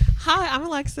Hi, I'm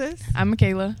Alexis. I'm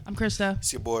Michaela. I'm Krista.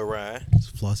 It's your boy Ryan.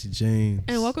 It's Flossie James.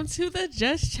 And welcome to the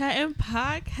Just Chatting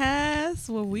podcast,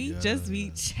 where we just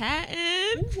be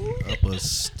chatting. Up a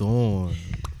storm.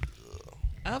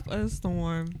 Up a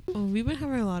storm. We've been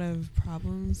having a lot of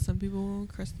problems. Some people,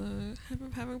 Krista, have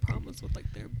been having problems with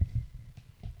like their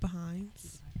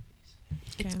behinds.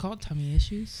 It's Okay. called tummy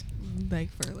issues.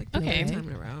 Like for like the Okay. third time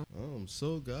in a row.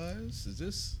 So guys, is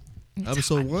this It's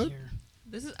episode hot one? here.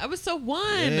 This is episode 1.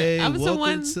 Hey, episode 1.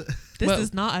 welcome to This Well,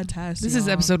 is not a test. This is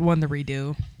y'all. episode 1, the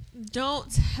redo.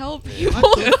 Don't tell people.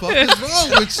 What the fuck is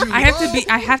wrong with you?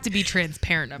 I have to be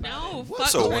transparent about No, it. fuck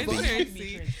So what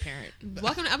transparency. Transparent.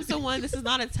 Welcome to episode 1. This is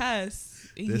not a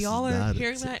test. This Y'all is are not a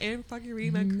hearing test. that and fucking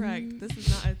reading that correct. This is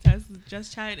not a test.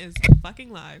 Just Chatting is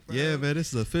fucking live, bro. Yeah, man, this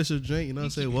is an official drink. You know what I'm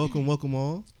saying? Welcome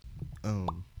all.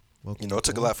 Welcome. You know, it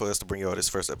took a lot for us to bring y'all this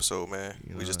first episode, man.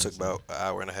 You We know just what took I'm about an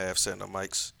hour and a half setting up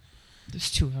mics. It's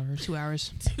 2 hours. 2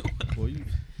 hours. Boy, you,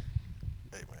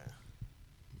 Hey, man.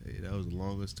 hey, that was the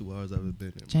longest 2 hours I've ever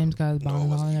been in. James got his No, it bottle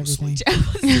wasn't. on and You was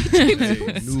everything.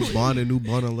 Hey, new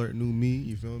bonnet alert, new me.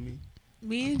 You feel me?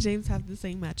 Me and James have the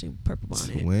same matching purple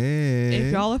bonnet. When?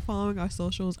 If y'all are following our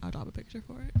socials, I'll drop a picture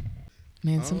for it.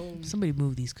 Man, Um, somebody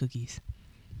move these cookies.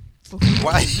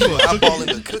 Why you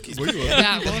eyeballing the cookies? Where you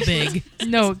at? That was big.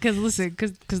 No, because listen,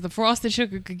 because the frosted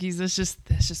sugar cookies, that's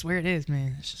just where it is,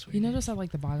 man. That's just where you notice how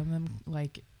like the bottom of them,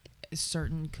 like a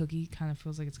certain cookie kind of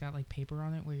feels like it's got like paper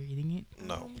on it where you're eating it.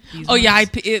 No. These Oh yeah, ones,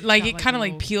 it like got, it like, kind a of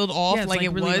like little- peeled off, yeah, it's, like it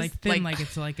really, was like thin, like it's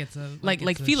it's a like it's a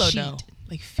phyllo sheet. dough.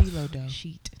 Like phyllo dough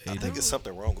sheet. I Hey, think that, it's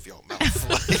something wrong with y'all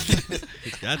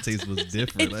mouth. that taste was different.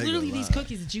 It's I ain't literally gonna these lie.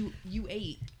 cookies that you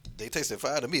ate. They tasted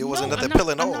fine to me. It wasn't nothing I'm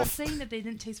peeling I'm not off. saying that they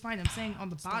didn't taste fine. I'm saying on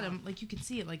the bottom, like you can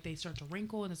see it, like they start to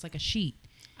wrinkle and it's like a sheet.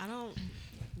 I don't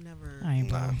never. I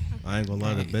ain't Nah. I ain't gonna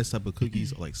lie, the best type of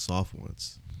cookies are like soft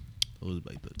ones.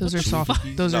 Those are chewy soft.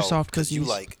 cookies. Those are No, soft 'cause cookies. you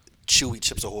like chewy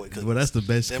Chips Ahoy cookies. Well, that's the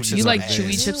best Them cookies. shits You are like ass.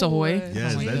 chewy Chips Ahoy?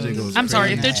 Yes, Oh, that shit goes I'm sorry,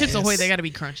 if crazy. they're Chips Ahoy, Ass. they gotta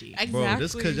be crunchy. Exactly. Bro,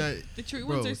 just 'cause the treat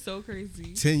bro, ones are so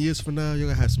crazy. 10 years from now, you're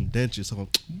gonna have some dentures. So,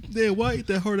 damn, why eat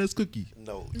that hard ass cookie?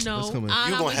 No. No, What's coming?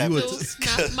 I'm You gonna gonna have still it.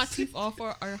 snap my teeth off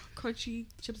for our crunchy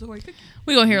Chips Ahoy cookie.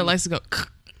 We gonna hear Alexa go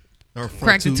Her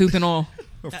crack the tooth and all.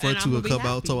 Her And front I'm tooth will gonna be come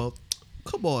out. happy. Talk about,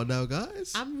 come on now,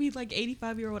 guys. I'm gonna be like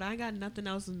 85-year-old. I ain't got nothing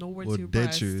else, nowhere Or to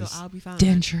brush, so dentures. I'll be fine.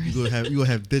 Dentures. You gonna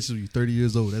have dentures when you're 30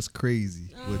 years old. That's crazy.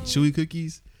 With Oh. chewy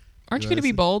cookies. Aren't you know gonna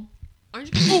be what bold? Aren't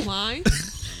you gonna be blind?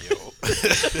 Yo.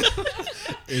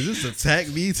 Is this attack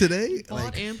me today? Bald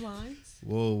Like, and blind?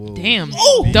 whoa. Damn.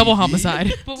 Oh! Double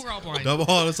homicide. But we're all blind. Double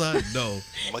homicide? No.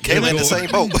 Michaela in the same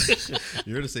boat.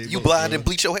 You're the same. You boat, blind bro. and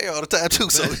bleach your hair all the time too,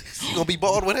 so you gonna be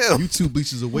bald with him. You two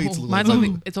bleaches away to look Mine's like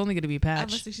only, it's only gonna be a I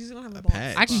must patch. say she's gonna have a A bald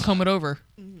patch. I can comb it over.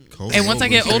 Comb And once I over,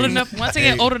 get old shit. enough, I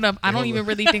Hey, don't hold even on.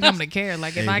 really think I'm gonna care.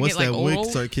 Like if Hey, I once get like that wig old,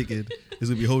 start kicking, it's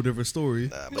gonna be a whole different story.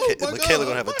 Michaela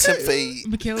gonna have a temp fade.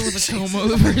 Michaela with a comb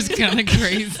over is kind of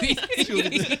crazy.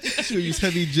 She'll use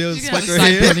heavy gel to She's gonna spike have a her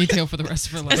side hair. ponytail for the rest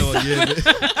of her life. Oh, yeah, man.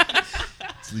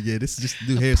 So, yeah, this is just a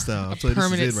new hairstyle. I'm telling you,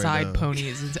 Permanent this is it right side now. pony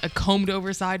is a combed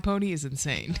over side pony is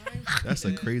insane. That's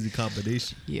a crazy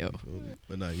combination. Yo,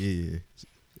 But nah, yeah.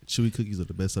 Chewy cookies are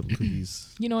the best type of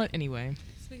cookies. you know what? Anyway,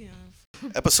 Speaking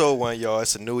of, Episode 1, y'all.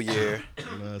 It's a new year. You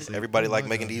know what I'm saying? Everybody Oh like my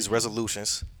making God. these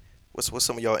resolutions. What's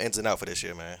some of y'all ins and out for this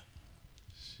year, man?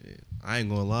 Shit. I ain't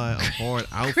gonna lie, I'm hard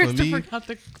out for Christopher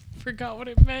me. forgot what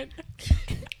it meant.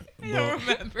 I Bro. don't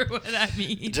remember what that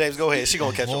means. James, go ahead. She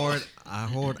gonna catch on.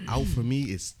 Hard out for me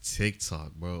is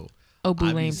TikTok, bro. Oh, boo I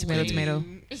be lame, tomato, spending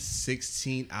tomato.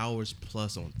 16 hours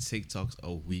plus on TikToks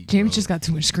a week. James bro. just got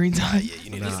too much screen time. Yeah, you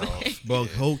need Nah, to off. bro,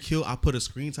 whole kill. I put a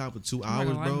screen time for 2 I'm not hours,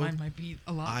 gonna lie, bro. Mine might be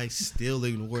a lot. I still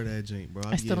ignore that jank, bro. I,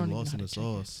 I be still getting don't lost in even the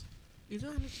know how to check sauce. you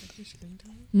don't have to check your screen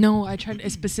time. No, I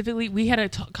tried specifically. We had a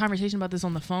conversation about this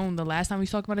on the phone the last time we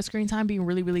talked about a screen time being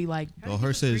really, really like. Oh,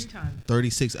 her says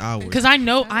 36 hours. Because I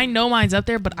know mine's up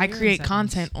there, but I Weird create settings.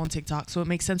 content on TikTok, so it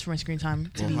makes sense for my screen time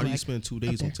to Well, be how do you like. spend 2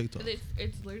 days on there. TikTok? But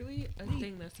it's literally a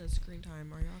thing that says screen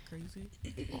time. Are y'all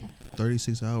crazy?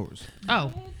 36 hours,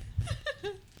 Oh,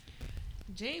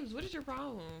 James, what is your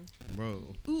problem? bro.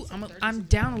 ooh, I'm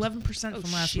down 11%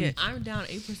 from last week. I'm down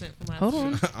 8% from last Hold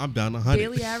week. on. I'm down 100.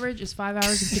 Daily average is 5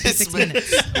 hours and 56 man. minutes.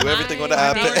 Do everything on the My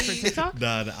iPad. daily- For TikTok?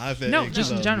 Nah, the iPad. No, ain't just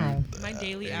good in on general. me. My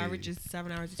daily Hey. average is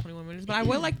 7 hours and 21 minutes. But I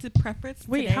would like to preference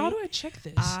Wait, today, how do I check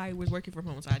this? I was working from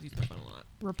home, so I use my phone a lot.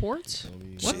 Reports? I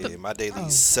mean, What Shit, the- my daily Oh.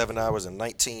 is 7 hours and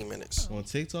 19 minutes. on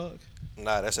TikTok?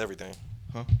 Nah, that's everything.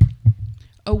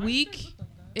 A week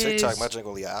is. TikTok, my junk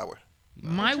only an hour.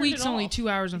 My turned week's it only off. 2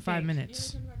 hours and 5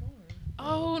 minutes.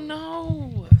 Oh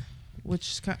no! Which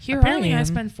is Here I apparently I am.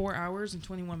 spend 4 hours and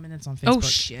 21 minutes on Facebook. Oh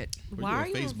shit! Where you Why a are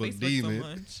you on Facebook Facebook demon? so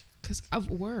much? Because of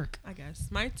work. I guess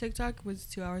my TikTok was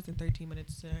 2 hours and 13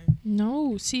 minutes today.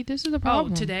 No, see, this is the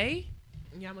problem. Today?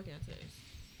 Yeah, I'm looking at today's.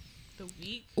 The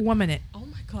week. 1 minute. Oh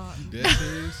my god. Dead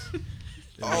serious?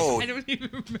 Oh, I don't even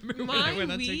remember My when I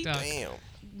went on week- TikTok. damn.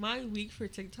 My week for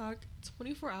TikTok,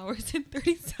 24 hours and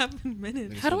 37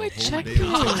 minutes. How do I Niggas check spend the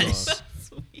whole day on this? TikTok.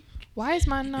 This week. Why is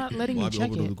mine not letting Well, me I be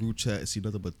check over the it? group chat and see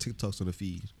nothing but TikToks on the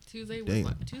feed. Tuesday Damn.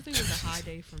 was a high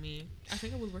day for me. I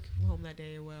think I was working from home that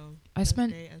day as well. I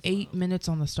spent 8 minutes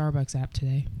on the Starbucks app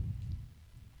today.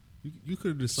 You could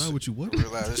have decided what you want.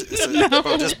 Realize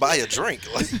bro, just buy a drink.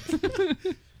 Like,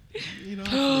 You know, I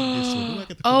feel like this one. Do I get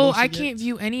the Oh, promotion I yet? can't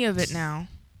view any of it now.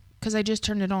 Because I just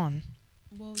turned it on.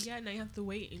 Well, yeah, now you have to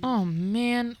wait. And Oh,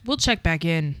 man. We'll check back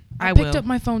in. I will. picked up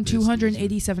my phone This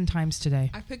 287 times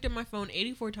today. I picked up my phone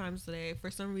 84 times today.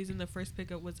 For some reason, the first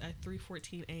pickup was at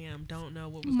 3:14 a.m. Don't know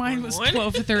what was Mine going was on.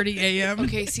 12:30 a.m.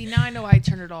 Okay, see, now I know I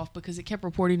turned it off because it kept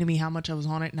reporting to me how much I was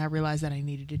on it, and I realized that I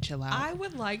needed to chill out. I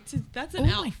would like to. That's an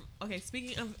Oh out. my- Okay,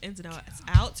 speaking of ins and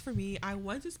outs for me, I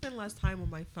want to spend less time on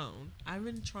my phone. I've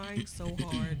been trying so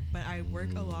hard, but I work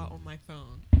a lot on my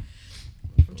phone.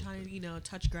 I'm trying to,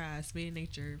 touch grass, be in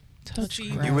nature. Touch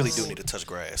See- grass. you really do need to touch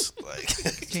grass.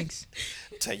 Like, Jinx.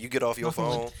 tell you get off your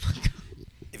phone.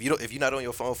 If you're not on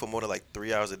your phone for more than like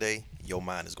 3 hours a day, your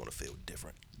mind is gonna feel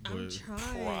different. I'm But-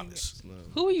 trying. Promise. No.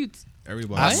 Who are you?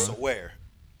 Everybody. I What? swear.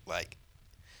 Like,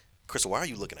 Crystal, why are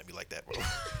you looking at me like that, bro?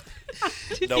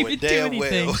 Didn't Knowing even do damn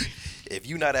anything. well, if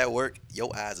you're not at work,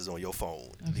 your eyes is on your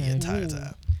phone Okay. the entire Ooh.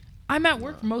 time. I'm at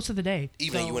work most of the day.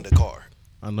 Even so- you in the car.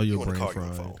 I know your You in the brain car, you on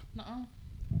the fried. phone. Nuh-uh.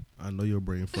 I know your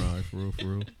brain fried. For real, for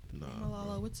real. Nah. Malala,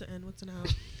 bro. what's an in? What's an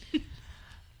out?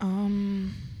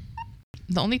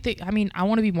 The only thing, I mean, I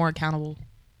want to be more accountable,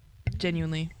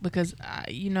 genuinely, because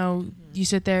you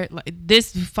sit there like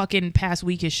this fucking past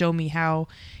week has shown me how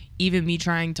even me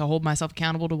trying to hold myself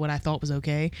accountable to what I thought was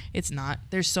okay, it's not.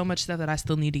 There's so much stuff that I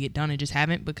still need to get done and just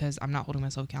haven't because I'm not holding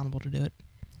myself accountable to do it.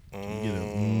 You get a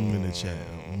in the chat.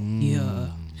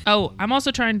 Yeah. Oh, I'm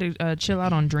also trying to chill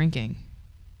out on drinking.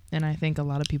 And I think a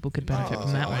lot of people could benefit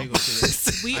from that I one. ain't gonna say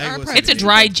that. We I ain't are. gonna say It's a that.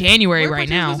 dry January We're right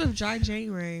now. participants of dry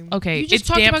January. Okay, You just it's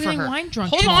talked damp about for getting her. wine drunk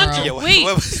Hold tomorrow. on. Yeah, Wait,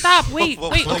 what- stop. Wait,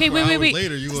 what- wait. what- Okay, wait, hours wait, wait.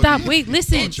 later, you gonna Stop. be Wait,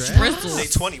 listen. on track. Day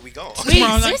 20, we gone. Wait,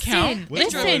 Tomorrow doesn't listen. count. What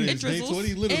tomorrow Listen. is? It Day drizzles.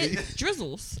 20, literally. It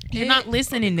drizzles. You're not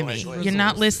listening to Go me. ahead, go ahead. You're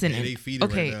not They listening. feed it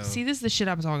Okay, right now. see, this is the shit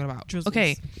I'm talking about. Drizzles.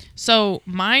 Okay, so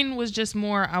mine was just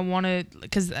more. I wanted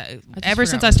because I just ever forgot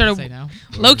since what I to started say now.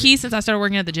 low key since I started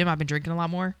working at the gym, I've been drinking a lot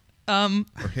more.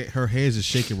 Her hands is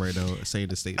shaking right now, saying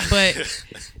the statement. But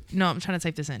no, I'm trying to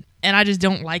type this in, and I just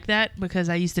don't like that because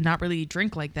I used to not really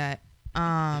drink like that.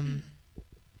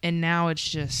 And now it's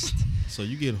just So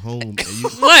you get home and you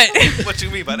what? What you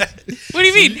mean by that? What do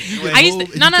you mean? you went I used home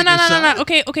to and no you no took no a no no shot? no.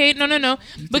 Okay, no.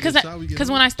 take Because a shot when you get because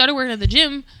home? when I started working at the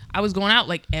gym, I was going out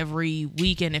like every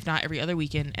weekend, if not every other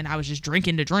weekend, and I was just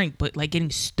drinking to drink, but like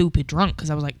getting stupid drunk because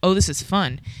I was like, oh, this is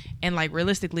fun, and like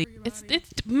realistically, it's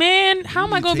man, how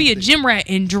am I need to gonna be a take the- gym rat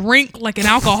and drink like an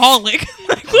alcoholic?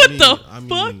 Like what the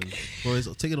fuck?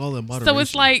 Bro, take it all in moderation. So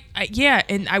it's like, yeah,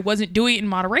 and I wasn't doing it in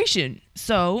moderation.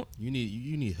 So you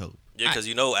need help. Yeah, because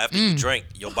after you drink,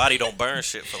 your body don't burn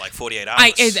shit for like 48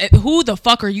 hours. who the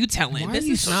fuck are you telling? Why This are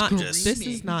you is not. screaming? This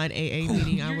is not an AA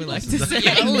meeting. I would like to say.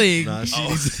 Yelling. Nah,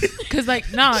 Because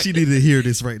like, nah, she need to hear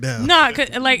this right now. nah, 'cause,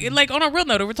 like on a real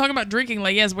note, if we're talking about drinking.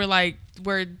 Like, yes,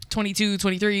 we're 22,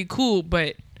 23, cool,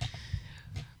 but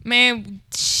man,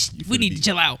 You we finna need be- to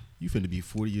chill out, You finna be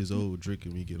 40 years old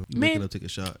drinking when you get home. You Man. making up take a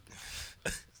shot.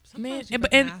 man. Sometimes you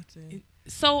And have to.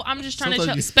 so I'm just trying to Sometimes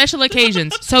chill. you- Special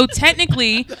occasions. So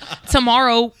technically,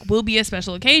 tomorrow will be a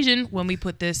special occasion when we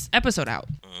put this episode out.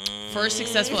 First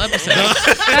successful episode.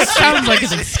 That sounds like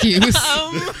an excuse.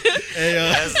 Hey,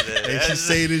 hey, she's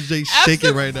saying this, Jake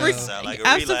shaking right now. Sound like a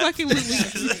relapse.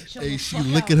 Absolutely. Hey, she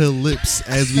licking her lips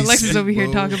as we Alexa's speak, over here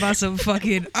bro. talking about some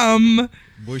fucking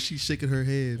Boy, she's shaking her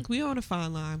head. We on a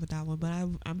fine line with that one, but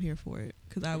I'm here for it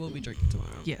because I will be drinking tomorrow.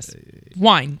 yes,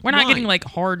 wine. We're not Wine. getting like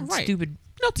hard, Right. stupid.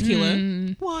 No tequila,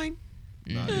 Mm. wine.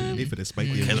 Nah, they finna spike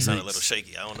their Kayla sounded a drinks. little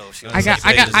shaky. I don't know if she.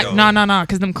 No,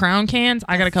 because them Crown cans,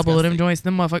 I got a couple of them joints.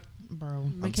 Them motherfuckers,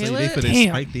 bro. I'm telling you, they finna Damn.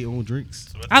 spike their own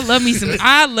drinks. I love me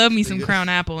some Crown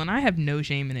Apple, and I have no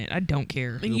shame in it. I don't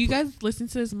care. When you guys listen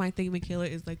to this, might think Michaela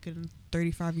is like a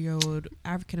 35-year-old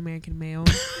African American male.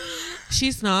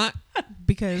 She's not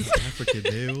because African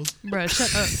male. Bro,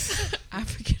 shut up.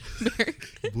 African American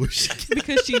Boy, she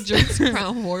because she drinks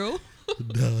Crown Royal.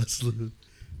 nah, Slim.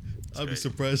 I'd be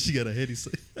surprised she got a Henny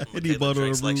Michaela bottle on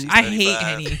drinks her like room. she's I hate 35.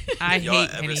 Henny. I Y'all hate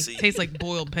ever Henny. see Tastes like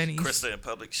boiled pennies. Krista in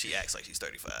public, she acts like she's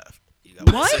 35. You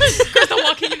got What? Krista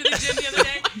walking into the gym the other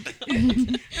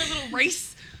day. Her little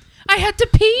race. I had to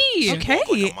pee. Okay. Walk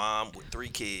like a mom with 3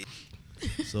 kids.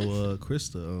 So,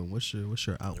 Krista, what's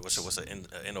your out? What's the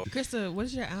Krista,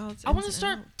 what's your outs? I want to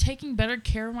start taking better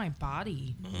care of my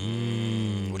body.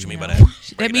 what you mean by know? that?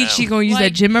 That Break it means down. she gonna use that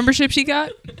Like- gym membership she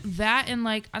got. That and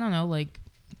like I don't know, like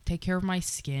take care of my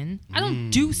skin. I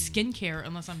don't do skincare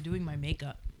unless I'm doing my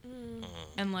makeup.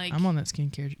 And like I'm on that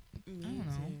skincare. I don't know.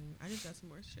 I just got some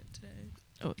more shit today.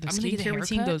 Oh, the I'm gonna get a skincare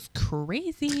routine haircut. goes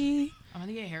crazy. I'm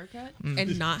gonna get a haircut.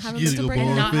 And not have a She's mental gonna break.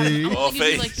 go Not have, I'm Bald gonna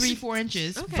give you like face. 3-4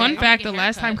 inches. Okay. Fun I'm fact: gonna the get a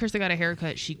last time haircut. Krista got a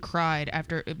haircut, she cried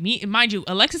after me. Mind you,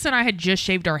 Alexis and I had just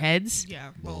shaved our heads Yeah,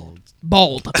 bold.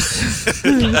 bald. You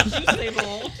say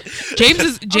bold.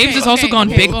 James has also gone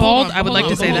big well, bald. hold on, I would hold like on,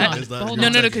 to say hold that. on. It's not- Hold No,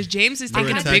 on. no, because James is You're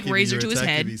taking a attacking big me, razor you're to his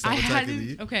attacking head. me, stop I attacking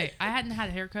me. hadn't had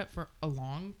a haircut for a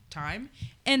long time,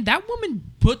 and that woman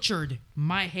butchered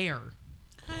my hair,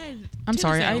 I'm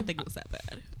sorry, I I- don't think it was that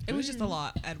bad. It was just a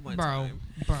lot at one bro.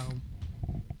 time.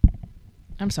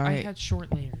 I'm I sorry. had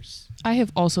short layers. I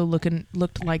have also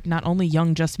looked like not only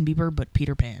young Justin Bieber but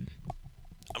Peter Pan.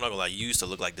 I'm not gonna lie. You used to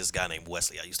look like this guy named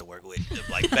Wesley. I used to work with,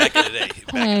 like back in the day.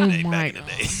 Back in the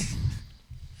day.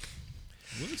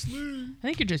 I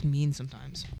think you're just mean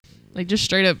sometimes. Like just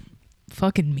straight up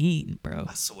fucking mean, bro.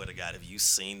 I swear to God, if you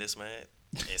seen this man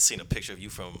and seen a picture of you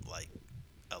from like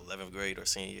 11th grade or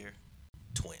senior year,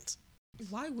 twins.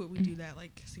 Why would we do that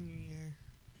like senior year?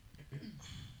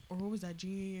 Or what was that,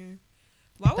 junior year?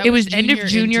 Why would, It was end of junior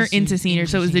junior into into sen- senior,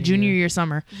 into so it was the senior junior year. year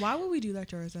summer. why would we do that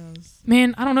to ourselves?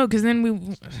 Man, I don't know, because then we.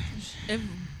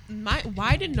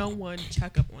 Why did no one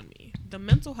check up on me? The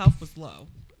mental health was low,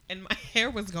 and my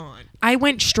hair was gone. I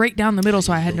went straight down the middle,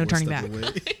 so I had no turning back.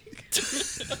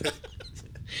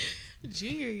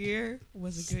 Junior year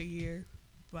was a good year,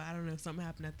 but I don't know, something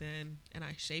happened at the end, and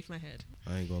I shaved my head.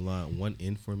 I ain't gonna lie. One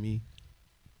end for me,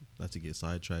 not to get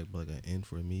sidetracked, but like an end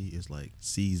for me is like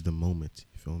seize the moment.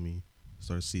 You feel me?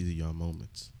 Start seizing your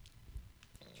moments.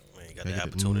 Man, you got Can I the get the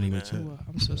opportunity, in the man. chat? Ooh,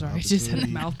 I'm so sorry. I just had a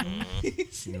mouth.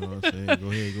 You know what I'm saying?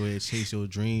 Go ahead. Chase your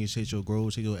dreams, chase your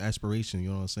goals, chase your aspiration. You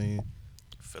know what I'm saying?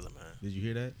 Feel it, man. Did you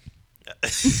hear that?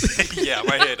 Yeah, I'm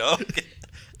right here, dog.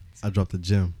 I dropped the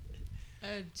gem.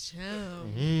 A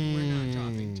gem. We're not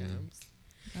dropping gems.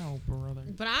 Oh, brother.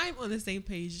 But I'm on the same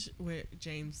page with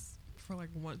James for like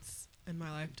once in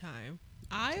my lifetime.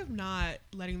 I am not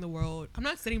I'm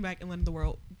not sitting back and letting the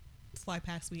world fly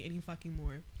past me any fucking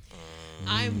more.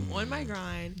 I'm on my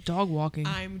grind. Dog walking.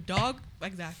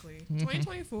 Exactly.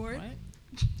 2024. What?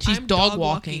 She's I'm dog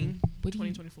walking. What do you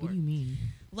 2024. What do you mean?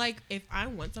 Like, if I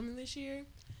want something this year,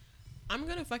 I'm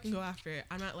gonna fucking go after it.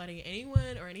 I'm not letting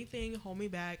anyone or anything hold me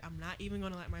back. I'm not even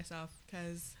gonna let myself,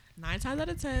 because 9 times out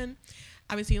of 10,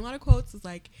 I've been seeing a lot of quotes. It's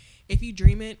like, if you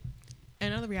dream it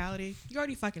and another reality, you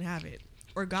already fucking have it.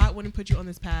 Or God wouldn't put you on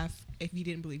this path if you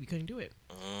didn't believe you couldn't do it.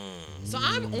 So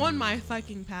I'm on my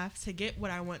fucking path to get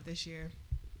what I want this year.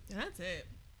 And that's it.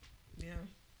 Yeah.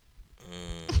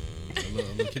 Can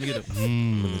we get a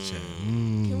in the chat?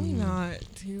 Can we not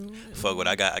do Fuck what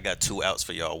I got 2 outs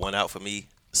for y'all. 1 out for me,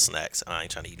 snacks. I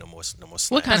ain't trying to eat no more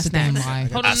snacks. What kind of That's a damn snacks? lie.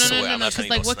 Hold I on, no, swear, no, I'm no, not because trying to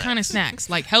like eat no what kind of snacks. snacks?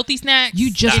 Like healthy snacks?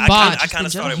 You just I bought. kinda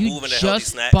started you moving to healthy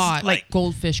just snacks, bought like-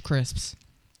 goldfish crisps.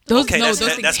 Those Okay, no, that's, those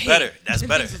that, things that's hit. better. That's Them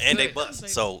better. things is And they good. bust.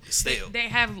 So still. They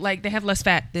have less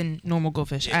fat than normal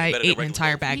goldfish. Yeah, I better than ate an regular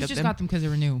entire goldfish. bag You of just them. got them because they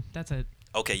were new. That's it.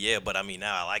 Okay, yeah, but I mean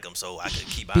now I like them, so I could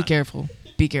keep Be buying. careful.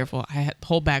 Be careful. The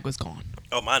whole bag was gone.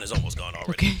 Oh, mine is almost gone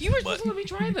already. Okay. You were But supposed to let me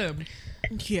try them.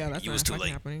 Yeah, that's you not was too fucking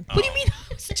late. happening. What do you mean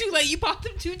it's too late? You bought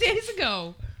them 2 days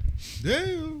ago.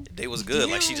 Damn. They was good,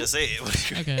 like she just said.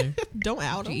 Okay. Don't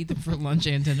out Did you them. eat them for lunch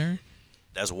and dinner?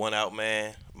 That's 1 out,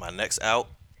 man. My next out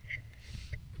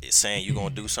is saying you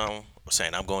gonna do something or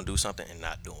saying I'm gonna do something and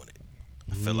not doing it.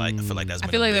 I feel like that's. I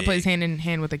been feel a like that big- plays hand in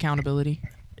hand with accountability.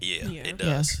 Yeah, Yeah. it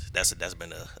does. That's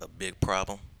been a big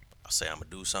problem. I say I'm gonna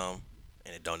do something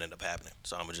and it don't end up happening.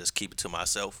 So I'm gonna just keep it to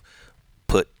myself.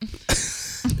 Put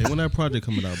Hey, when that project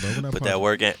coming out, bro? put that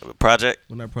work in project.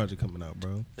 When that project coming out,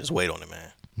 bro? Just wait on it,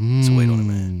 man. Just wait on it,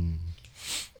 man.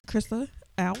 Krista,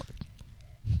 out.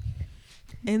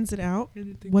 Ends it out.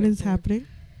 What is happening?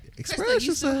 Express Krista, you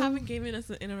still yourself. haven't given us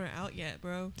an in or out yet,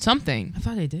 bro. Something. I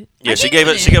thought I did. Yeah, I she gave gave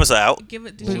it it. She in. gave us an out. Did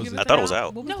What you was give it? us I thought an it was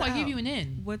out. What was No, the I gave out? you an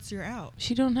in. What's your out?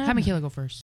 She don't have. Have one. Michaela go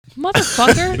first.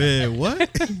 Motherfucker. Man, what?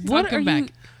 What Come are back. you?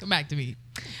 Come back to me.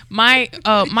 My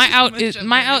out is Much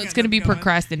my of it. out You is got gonna be nothing going.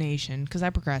 procrastination because I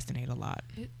procrastinate a lot.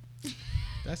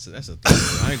 That's a thing. Bro.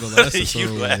 I ain't gonna lie. That's a You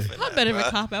throwaway. laughing? Not better of a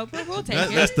cop out, but we'll take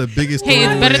it. That's the biggest. Hey, it's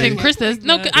throwaway. better than Krista's.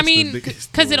 No, I That's the mean,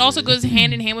 biggest because it also throwaway. goes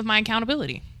hand in hand with my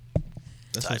accountability.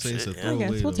 That's what I'm saying. It's a Type shit, yeah. throwaway. I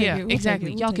guess we'll though. take Yeah, it, we'll exactly.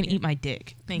 take it, Y'all we'll can take it. eat my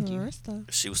dick. Thank you.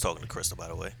 Krista. She was talking to Krista, by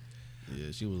the way.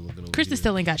 Yeah, she was looking over. Krista here.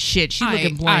 still ain't got shit. She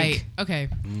looking blank. Okay.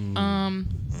 Mm.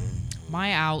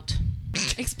 My out.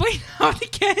 Explain out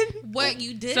again. What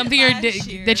you did Something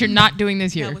That you're not doing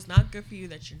this year. that was not good for you.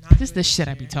 That you're not. This is doing the shit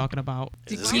I year. be talking about.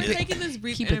 Is this While good? we're taking this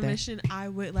brief Keep it there. intermission, I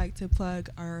would like to plug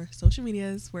our social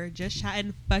medias. We're just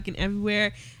chatting fucking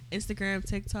everywhere. Instagram,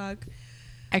 TikTok.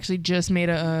 Actually, just made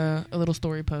a little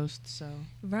story post. So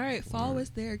Right. Follow us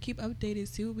there. Keep updated.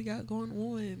 See what we got going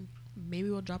on. Maybe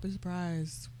we'll drop a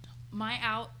surprise. my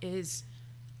out is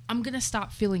I'm gonna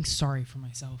stop feeling sorry for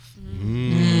myself.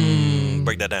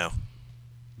 Break that down.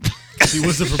 She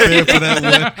wasn't prepared for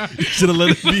that one. Should have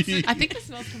let it be. I think the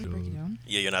smells can break it down.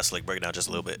 Yeah, you're not slick. Break it down just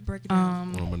a little bit. Break it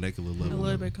down. On a molecular A level.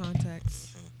 little bit of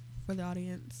context for the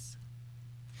audience.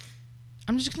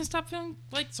 I'm just gonna stop feeling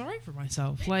like sorry for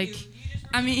myself. Like,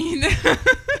 I mean,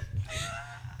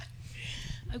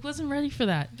 I wasn't ready for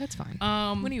that. That's fine.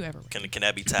 When are you ever? Can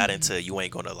that be tied into you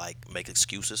ain't gonna like make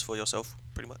excuses for yourself?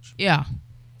 Pretty much. Yeah.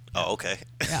 Oh, okay.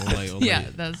 Yeah,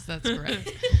 that's correct.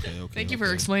 Okay, Thank you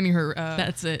for explaining her.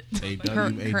 That's it. Hey, Her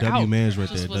W out. Mans right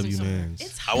Just there. wasn't W sorry.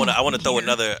 Mans. I wanna throw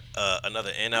another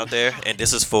in out there, and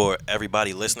this is for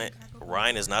everybody listening.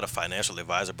 Ryan is not a financial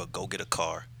advisor, but go get a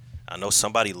car. I know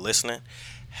somebody listening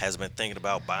has been thinking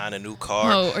about buying a new car.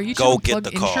 Oh, are you go trying to get plug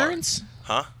the car. insurance?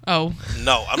 Huh? Oh,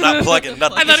 No, I'm not plugging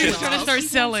nothing. I thought he was trying to start He wants a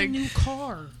selling. new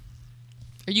car.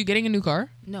 Are you getting a new car?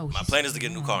 No, My plan is to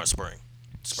get a new car in springtime.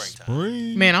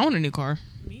 Spring. Man, I want a new car.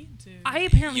 Me too. I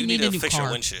apparently You need need a to new fix your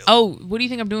car. windshield. Oh, what do you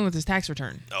think I'm doing with this tax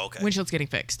return? Oh, okay. Windshield's getting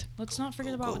fixed. Let's not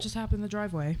forget about Cool. what just happened in the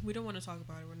driveway. We don't want to talk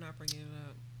about it. We're not bringing it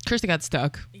up. Krista got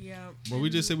stuck. Yeah. Bro, we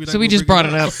just said we. So we just brought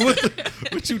it up.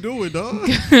 What you doing, dog?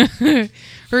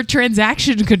 Her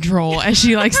transaction control, as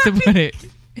she likes to put it,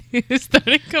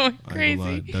 started going I ain't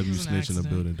gonna lie. crazy. W was an snitch in the accident.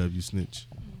 building. W snitch.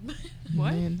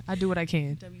 What? Man, I do what I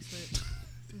can. W slip.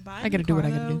 I gotta do what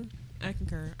I gotta do. I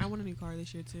concur. I want a new car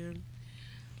this year too.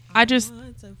 I just-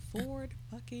 want a Ford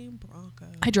fucking Bronco.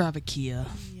 I drive a Kia.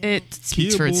 Yeah. It speaks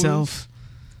Kia for boys. itself.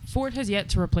 Ford has yet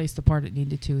to replace the part it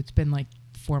needed to. It's been like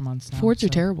 4 months now. Fords are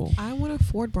so- terrible. I want a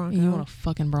Ford Bronco. And you want a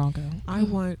fucking Bronco. I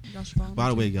want. Y'all should follow By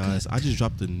the me. way, guys, I just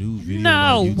dropped a new video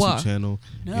No. on my YouTube channel.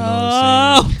 No. You know what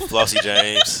I'm saying? Flossie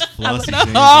James. Flossie No.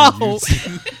 James on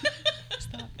YouTube.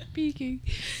 Stop speaking.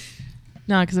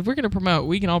 Nah, because if we're gonna promote,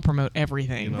 we can all promote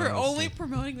everything. You know We're what I'm only saying?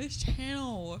 promoting this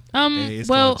channel. Hey, it's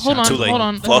Well, called hold on, Too late. hold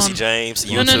on. Flossie James.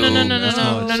 No, YouTube. no, no, no, no, That's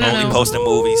called no, no, Only no. posting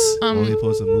movies. Only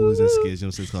posting movies and skits. You know what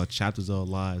I'm saying? It's called Chapters of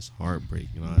Lives, Heartbreak.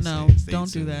 You know what I'm No, saying? Stay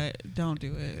don't do tuned. that. Don't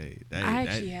do it. Hey, that, I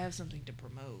that- actually have something to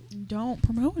promote, Don't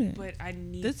promote it. but I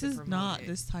need. This to is promote not it.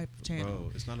 this type of channel.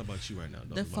 Bro, it's not about you right now.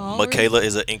 Dog. The It's fall- about- Michaela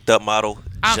is an inked up model.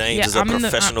 James is a I'm in the-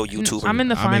 professional I'm- YouTuber. I'm in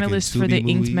the I'm making finalist for the Tubi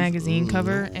Inked movies. magazine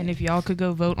cover, Ooh. and if y'all could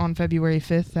go vote on February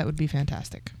 5th, that would be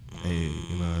fantastic. Hey,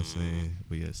 you know what I'm saying?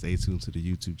 But yeah, stay tuned to the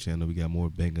YouTube channel. We got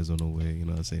more bangers on the way. You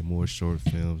know what I'm saying? More short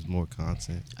films, more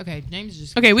content. Okay, James is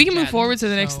just. Okay, we can move chatting, forward to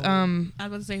the next so- I was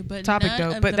about to say, but topic, none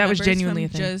though, of but the that was members genuinely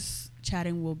from a thing. Just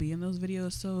chatting will be in those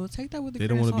videos, so take that with a They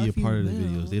grain don't of want to be salt a if part of you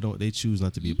the will. videos. They don't. They choose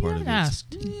not to be a part of it. asked.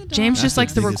 Yeah, James dog. just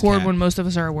likes to the biggest record cap. when most of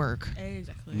us are at work.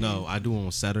 Exactly. No, I do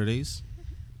on Saturdays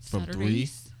from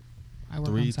Saturdays. I work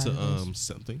 3 on to Saturdays.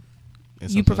 something. And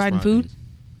You sometimes providing food? Fridays.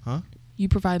 Huh? You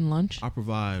provide lunch? I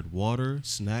provide water,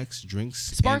 snacks, drinks,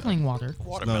 and, Sparkling water. No,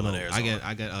 Watermelon no. Arizona.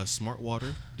 I got smart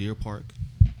water, Deer Park,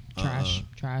 Trash.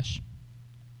 Trash.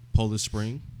 Polish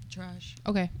Spring. Trash.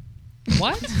 Okay.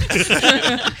 What?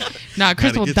 Nah,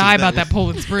 Chris Gotta will get to die that about one. that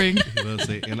Poland Spring. You know what I'm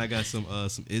saying? And I got some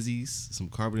Izzy's, some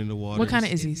carbonated water. What kind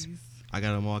of Izzy's? I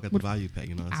got them all. I got the value pack.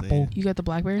 You know what I'm Apple. saying? You got the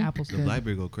blackberry? Apple's The good.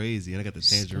 blackberry go crazy, and I got the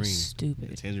tangerine. The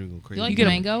Stupid. tangerine go crazy. You like get a-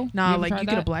 mango? Nah, ever like tried you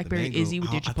get a that? blackberry mango. Izzy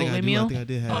with your I think I Chipotle do. meal. I think I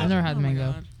did have. I've never had Oh my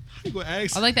mango. God. You gonna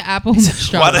ask? I like the apple and the Why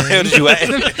strawberry. the hell did you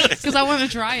ask? Because I want to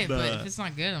try it, but Nah. if it's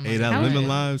not good, I'm Hey, like, that hell lemon yeah.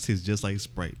 lime tastes just like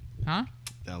Sprite. Huh?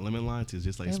 That lemon lime tastes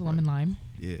just like They have Sprite. lemon lime.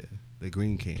 Yeah, the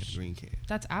green can. Green can.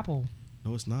 That's apple.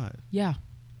 No, it's not. Yeah,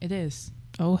 it is.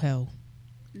 Oh, hell.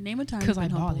 Name a time. Because I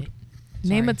you've been bought humbled. it.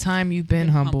 Name a time you've been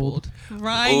humbled.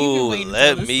 Ryan, you've been Ooh, waiting to let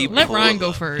tell this me story. Let pull Ryan go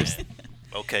up, first. man.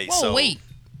 Okay, Whoa, so wait.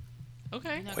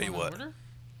 Okay. Wait, what? No,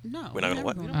 We're not gonna never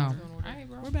what? going Oh. over. All right,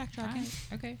 bro. We're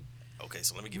backtracking. Okay. Okay,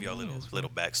 so let me give you a little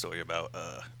backstory about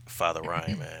Father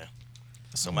Ryan, man.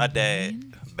 So my dad,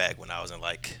 back when I was in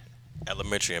like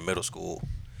elementary and middle school,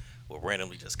 would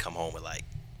randomly just come home with like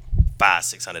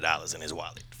 $500-$600 in his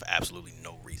wallet for absolutely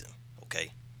no reason.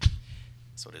 Okay,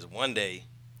 so there's one day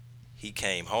he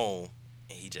came home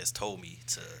and he just told me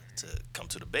to come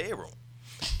to the bedroom,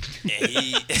 and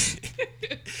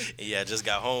he had just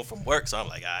got home from work, so I'm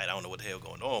like, all right, I don't know what the hell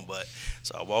going on, but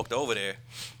so I walked over there.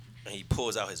 And he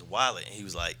pulls out his wallet and he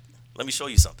was like, "Let me show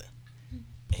you something."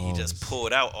 And he just Pause.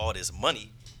 pulled out all this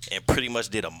money and pretty much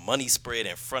did a money spread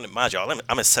in front of, mind y'all, I'm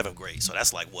in 7th grade, so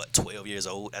that's like, what, 12 years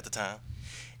old at the time?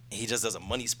 And he just does a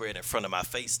money spread in front of my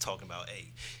face talking about,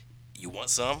 hey, you want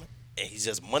some? And he's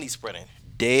just money spreading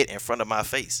dead in front of my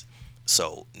face.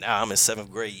 So now I'm in 7th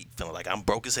grade feeling like I'm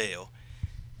broke as hell.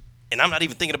 And I'm not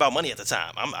even thinking about money at the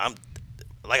time. I'm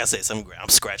like I said, 7th grade, I'm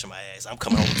scratching my ass. I'm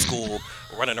coming home from school,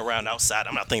 running around outside.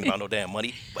 I'm not thinking about no damn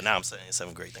money. But now I'm sitting in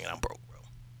 7th grade thinking I'm broke, bro.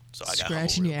 So I got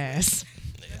Scratching your ass.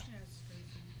 Yeah.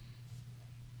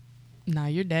 Nah,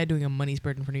 your dad doing a money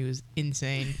spread in front of you is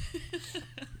insane.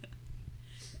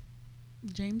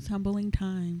 James, humbling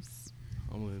times.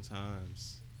 Humbling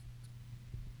times.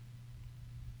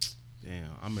 Damn,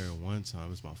 I remember one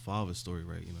time. It's my father's story,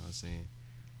 right? You know what I'm saying?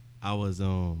 I was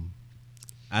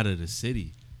out of the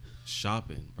city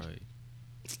shopping, right?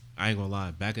 I ain't gonna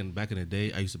lie. Back in the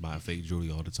day, I used to buy fake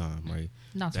jewelry all the time, right?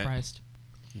 Not surprised.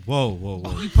 Whoa.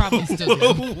 You probably still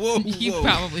do. Whoa. You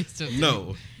probably still do.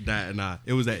 No, nah.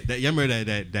 It was that. You remember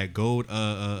that gold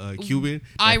Cuban?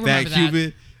 I that remember fat that.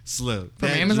 Cuban slip From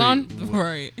That Amazon? Jig,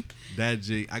 Right. that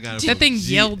jig, I got it. That from thing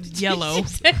G- yelled yellow.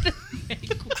 I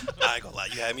ain't gonna lie,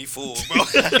 you had me fooled, bro.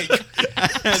 I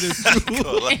had it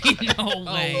Ain't gonna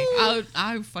lie. Ain't no way.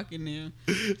 I fucking knew.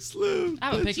 Slim.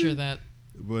 I have a picture of that.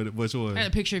 But which one? I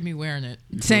had a picture of me wearing it.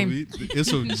 You feel Same. me? It's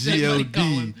from Somebody call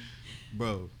GLD, him.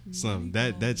 bro. Some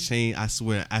that chain. I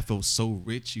swear, I felt so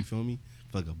rich. You feel me?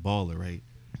 Like a baller, right?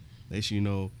 Next, you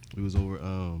know, we was over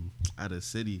out of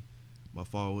city. My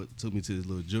father took me to this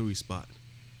little jewelry spot.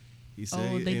 He said,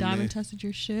 Oh, they "Hey, diamond man." tested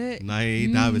your shit. Nah, he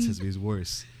ain't diamond test me. It's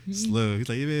worse. Slow. He's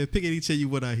like, "Hey, man, pick any chain you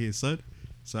want out here, son."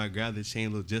 So I grabbed the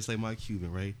chain, looked just like my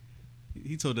Cuban, right?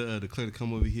 He told the clerk to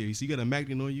come over here. He said, "You got a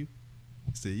magnet on you?"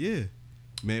 He said, "Yeah."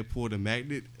 Man pulled a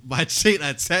magnet. My chain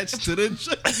attached to the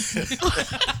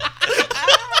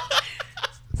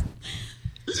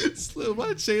Slim,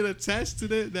 my chain attached to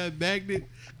that magnet.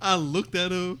 I looked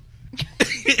at him.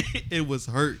 It was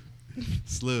hurt.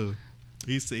 Slim.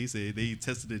 He said they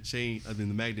tested the chain, the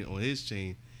magnet on his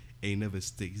chain, ain't never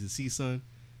stick. He said, "See, son,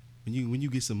 when you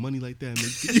get some money like that,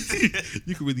 man,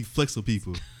 you can really flex on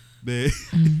people, man.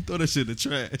 Throw that shit in the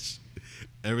trash."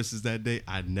 Ever since that day,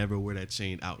 I never wear that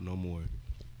chain out no more.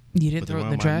 You didn't Put throw it in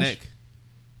around the my trash? neck.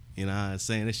 You know what I'm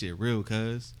saying? That shit real,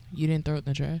 cuz. You didn't throw it in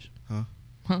the trash? Huh?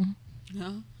 Huh?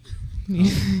 No. You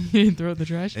didn't throw it in the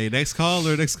trash? Hey, next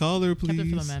caller, please. Kept it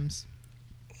for the memes.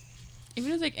 If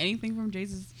it was like anything from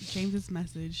James's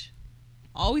message,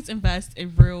 always invest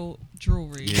in real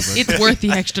jewelry. Yeah, but- It's worth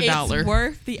the extra It's dollar.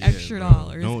 worth the Yeah, extra bro.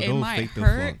 dollars. Don't It might fake the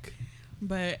hurt, funk.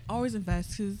 but always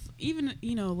invest because even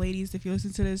ladies, if you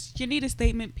listen to this, you need a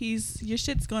statement piece. Your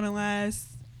shit's gonna last.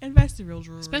 Invest in real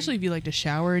jewelry, Especially if you like to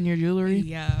shower in your jewelry.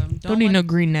 yeah. Don't need no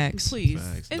green necks. Please.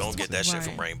 Facts. It's Don't get that shit right.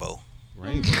 from Rainbow.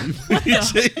 Rainbow. What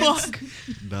the fuck?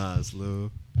 Nah, slow.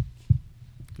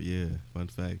 But yeah, fun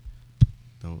fact.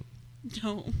 Don't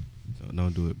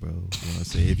do it, bro. You know what I'm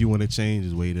saying? If you want to change,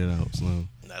 just wait it out, slow.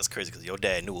 That's crazy because your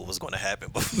dad knew what was going to happen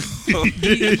before.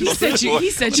 He set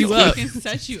you up. Fucking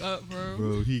set you up, bro.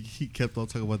 Bro, he kept on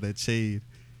talking about that chain.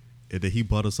 And then he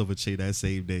bought himself a chain that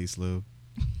same day, slow.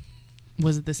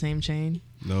 Was it the same chain?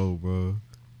 No, bro.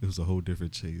 It was a whole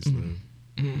different chain, slow.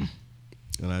 And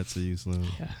I tell you, slow.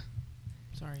 Yeah.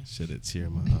 Sorry. Shed a tear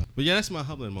in my eye. But yeah, that's my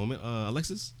humbling moment.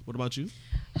 Alexis, what about you?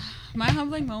 My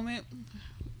humbling moment,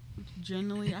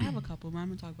 generally, I have a couple, but I'm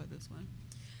going to talk about this one,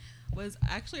 was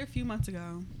actually a few months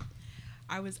ago.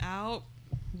 I was out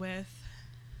with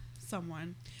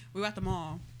someone. We were at the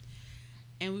mall,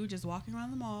 and we were just walking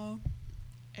around the mall,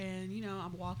 and,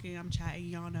 I'm walking, I'm chatting.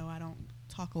 Y'all know I don't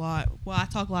talk a lot. Well, I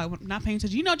talk a lot. When I'm not paying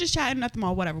attention. Just chatting at the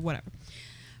mall, whatever.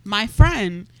 My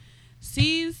friend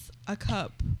sees a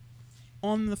cup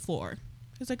on the floor.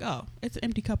 It's like, oh, it's an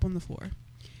empty cup on the floor.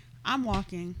 I'm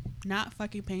walking, not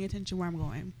fucking paying attention where I'm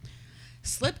going.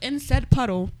 Slip in said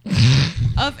puddle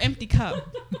of empty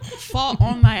cup. Fall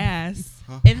on my ass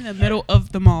in the middle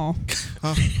of the mall.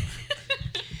 Huh?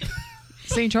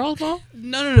 St. Charles Mall?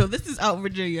 No. This is out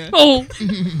Virginia. Oh.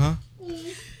 Huh?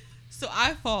 So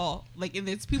I fall, and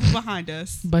there's people behind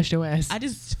us. Bust your ass. I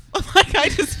just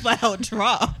flat out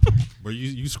drop. Bro,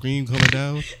 you scream coming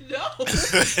down? No.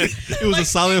 It was a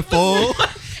solid fall.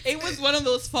 It was one of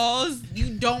those falls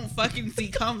you don't fucking see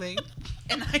coming.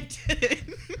 And I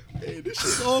did. Hey, this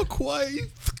is all quiet.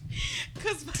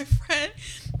 Because my friend,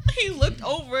 he looked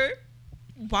over.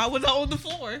 Why was I on the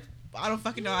floor? I don't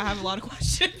fucking know. I have a lot of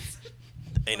questions.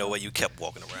 Ain't no way you kept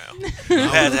walking around. You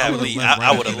had to have me.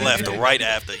 I would have left right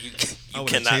after. You I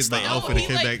would've cannot changed my stay outfit out. and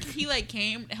came back. He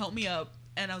came to help me up.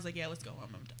 And I was like, yeah, let's go.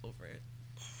 I'm over it.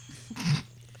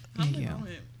 I'm Yeah.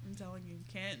 I'm telling you,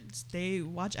 can't stay.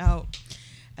 Watch out.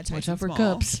 at Watch Tyson's out for Mall.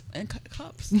 cups. And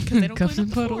cups. Because they don't Cups clean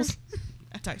and up the floor puddles.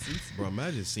 at Tyson's. Bro,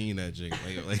 imagine seeing that jig.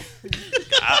 Like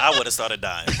I would have started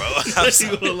dying, bro. I'm I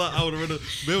sorry. would have run up.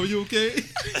 Bill, you okay?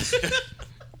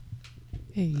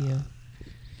 Hey, yeah.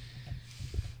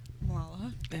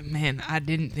 Malala. Man, I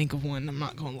didn't think of one. I'm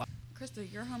not gonna lie. Krista,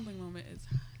 your humbling moment is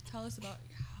tell us about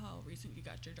how recent you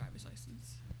got your driver's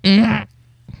license.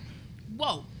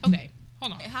 Whoa. Okay.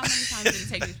 Hold on. How many times did it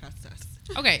take you to pass the test?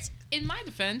 Okay. In my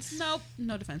defense, Nope,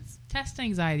 no defense. test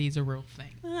anxiety is a real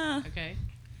thing. Okay.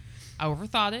 I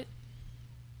overthought it,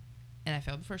 and I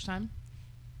failed the first time,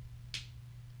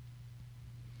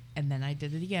 and then I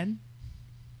did it again,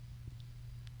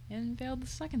 and failed the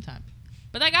second time.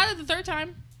 But I got it the third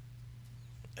time.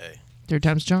 Hey, Third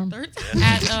time's charm. Third Yeah. time.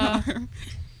 At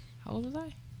how old was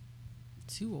I?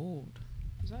 Too old.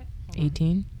 Was I? Hold on.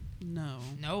 18. No.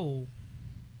 No.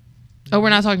 Oh, we're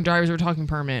not talking drivers. We're talking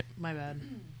permit. My bad.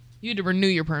 You had to renew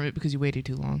your permit because you waited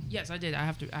too long. Yes, I did. I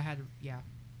had to. Yeah.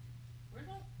 Where's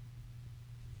that?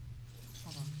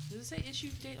 Hold on. Does it say issue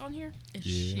date on here?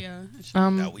 Yeah.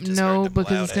 No, we just No, heard them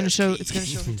because it's gonna loud-ass show. keys. It's gonna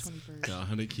show the 21st. Got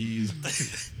 100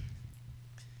 keys.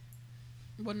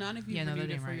 Well, not if you Yeah, no, renewed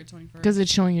that it ain't for right. your 21st. Because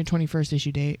it's showing your 21st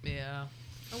issue date. Yeah.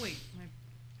 Oh wait.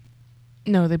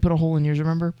 No, they put a hole in yours.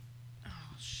 Remember? Oh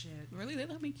shit. Really? They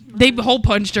let me keep They mine? hole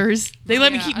punched hers. They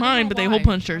let me Yeah, keep I don't mine, know but they why. hole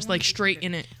punched I hers wanted like to keep straight it.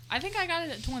 in it. I think I got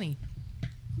it at 20.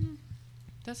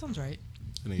 That sounds right.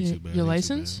 It ain't Your- too bad. your ain't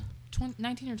too license? bad.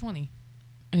 19 or 20.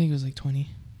 I think it was like 20.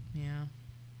 Yeah.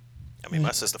 I mean,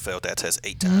 my sister failed that test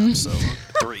 8 times, so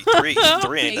three ain't 8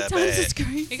 that times is bad.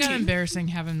 crazy. It got embarrassing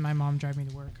having my mom drive me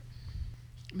to work.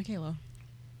 Michaela.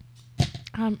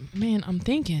 Man, I'm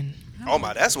thinking. Oh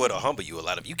my, that's what'll humble you a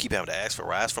lot. If you keep having to ask for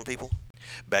rides from people.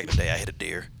 Back in the day, I hit a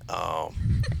deer. I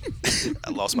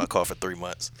lost my car for 3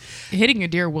 months. Hitting a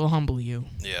deer will humble you.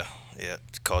 Yeah,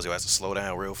 cause you have to slow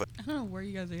down real fast. I don't know where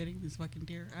you guys are hitting these fucking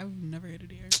deer. I've never hit a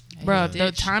deer. Bruh, the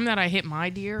Ditch. time that I hit my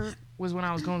deer was when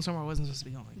I was going somewhere I wasn't supposed to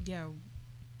be going. Yeah.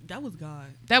 That was God.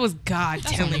 That was God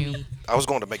That's telling on you. me. I was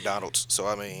going to McDonald's, so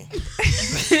I mean,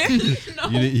 No,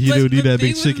 You but don't need the that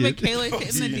big thing chicken. was Michaela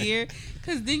hitting the deer.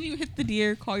 Because then you hit the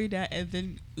deer, call your dad, and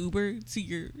then Uber to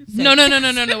your... No.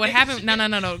 What happened?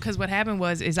 No. Because what happened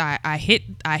was I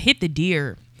hit the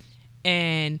deer,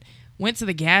 and went to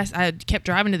the gas. I kept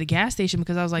driving to the gas station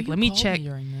because I was like, You let me called check.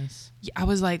 during this. I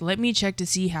was like, let me check to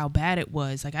see how bad it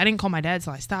was. Like I didn't call my dad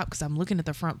till I stopped because I'm looking at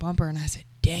the front bumper and I said,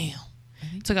 damn.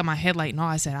 Took out my headlight and all.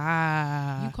 I said,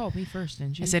 You called me first,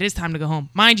 didn't you? I said, it's time to go home.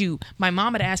 Mind you, my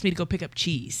mom had asked me to go pick up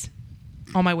cheese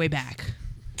on my way back.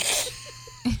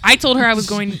 I told her I was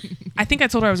going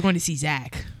to see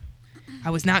Zach.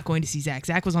 I was not going to see Zach.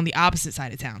 Zach was on the opposite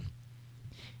side of town.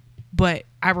 But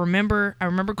I remember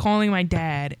calling my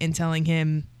dad and telling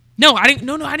him, I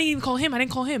didn't even call him. I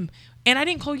didn't call him. And I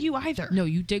didn't call you either. No,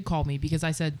 you did call me because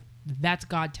I said, that's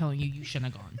God telling you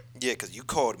shouldn't have gone. yeah, because you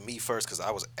called me first because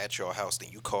I was at your house, then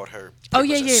you called her. Oh, pretty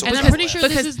yeah, much yeah, as soon And as I'm I pretty left. sure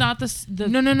Because- this is not No,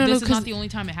 This is 'cause- not the only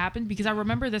time it happened because I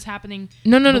remember this happening.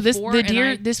 No. This before, the and deer.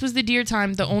 I- This was the deer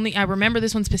time. I remember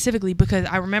this one specifically because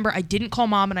I remember I didn't call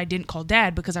mom and I didn't call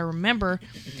dad because I remember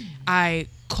I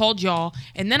called y'all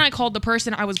and then I called the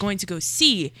person I was going to go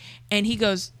see and he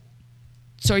goes,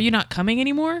 "So are you not coming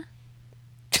anymore?"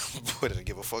 Boy, didn't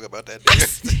give a fuck about that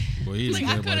deer. Boy, he didn't Like, I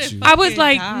care about could've you. fucked- I was Fucking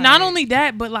like, died. not only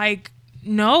that, but like,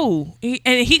 no.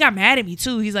 And he got mad at me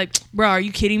too. He's like, "Bro, are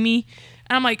you kidding me?"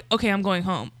 And I'm like, "Okay, I'm going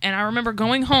home." And I remember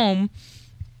going home,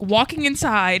 walking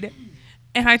inside,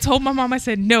 and I told my mom, I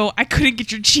said, "No, I couldn't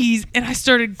get your cheese," and I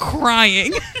started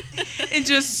crying and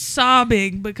just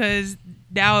sobbing because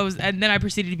and then I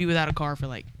proceeded to be without a car for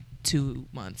like 2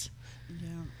 months. Yeah.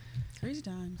 Crazy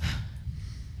times.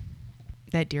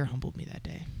 That deer humbled me that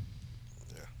day.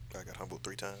 Yeah, I got humbled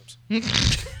 3 times.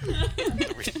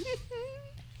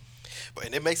 But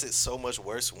and it makes it so much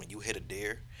worse when you hit a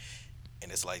deer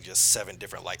and it's like just 7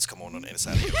 different lights come on the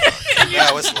inside of your car.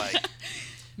 Now it's like,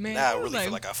 Man, now I I was really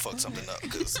feel like, like I fucked something up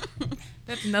because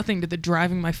that's nothing to the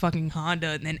driving my fucking Honda,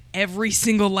 and then every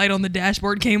single light on the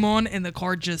dashboard came on, and the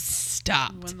car just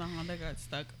stopped. When the Honda got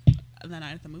stuck that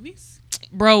night at the movies.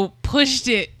 Bro, pushed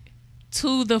it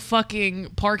to the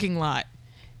fucking parking lot.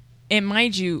 And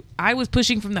mind you, I was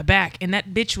pushing from the back, and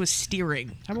that bitch was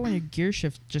steering. How about when your gear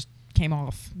shift just came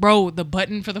off? Bro, the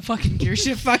button for the fucking gear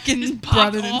shift fucking popped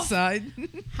brought it off. inside.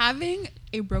 Having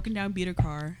a broken down beater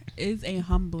car is a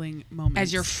humbling moment.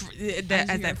 As your As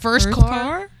that your first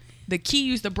car, the key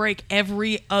used to break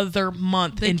every other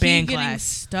month the in key band getting class.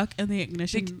 stuck in the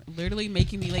ignition, literally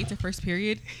making me late to first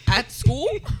period at school.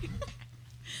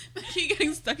 The key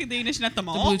getting stuck in the ignition at the The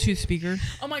mall. Bluetooth speaker.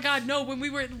 Oh my god, no! When we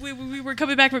were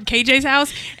coming back from KJ's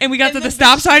house and we got And to the the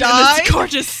stop bitch sign and died? the car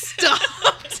just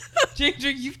stopped. James,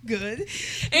 are you good?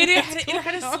 And it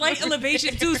had a slight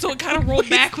elevation too, so it kind of rolled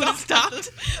back when it stopped.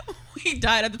 We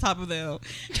died at the top of the hill.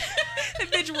 The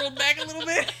bitch rolled back a little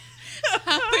bit.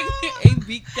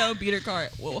 Having a beater car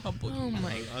will humble you. Oh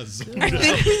my I I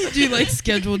think we need to do like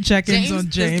scheduled check-ins on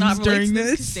does James not relate during to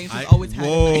 'cause this. James has always had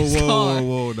a nice car.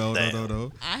 whoa, no, Damn.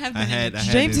 no. I have I been had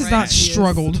James this- has not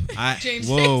struggled. James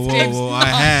whoa, James I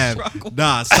have. struggle.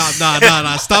 Nah, stop,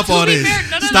 nah, stop all be this.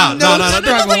 fair, no, Stop, no, no.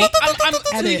 struggle. I'm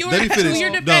to Let me finish. your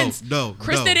No, defense. no.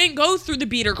 Krista didn't go through the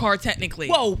beater car technically.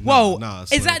 Whoa. Nah, Is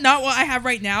Slim. that not what I have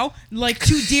right now? Like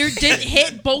 2 deer didn't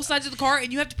hit both sides of the car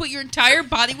and you have to put your entire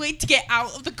body weight to get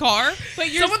out of the car? But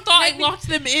Someone thought I locked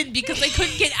them in because they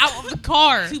couldn't get out of the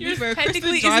car. To be fair,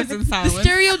 technically Kristen drives isn't in The silence.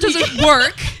 stereo doesn't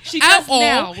work She at does all.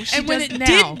 now. She And when does it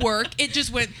now. did work, it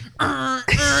just went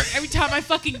every time I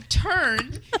fucking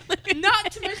turned.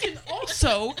 Not to mention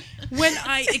also when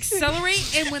I accelerate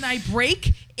and when I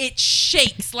brake, it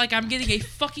shakes like I'm getting a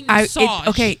fucking massage.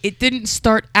 It didn't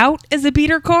start out as a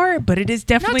beater car, but it is Not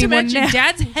definitely to one mention, now.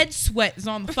 Dad's head sweat is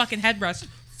on the fucking headrest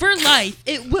for life.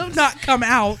 It will not come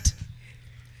out.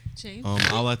 James.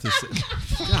 I'll let this.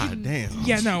 God damn.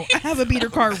 Yeah, no, I have a beater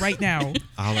car right now.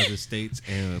 I'll let the states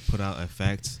and put out a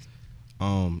fact.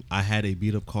 I had a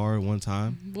beat up car one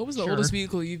time. What was the Sure. oldest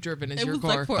vehicle you've driven as It your was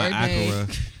car? like for An a day.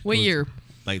 Acura. What was year?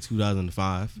 Like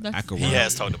 2005. That's- Acura. He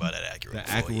has talked about that The accurate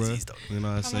before. He's Acura. talked You know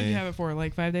what I'm How long do you saying? have it for?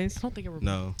 Like 5 days? I don't think I remember.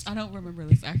 No, I don't remember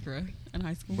this Acura in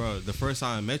high school. bro. The first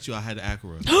time I met you, I had the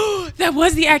Acura. That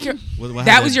was the accurate. What That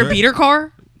had was the your dirt- beater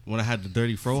car? When I had the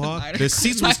dirty Frohawk, Nicer- the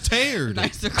seats was teared.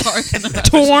 Nicer cars than that.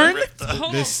 Torn? Ripped up.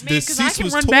 Hold This- on, man, this because I seats can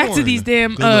was run back to torn. these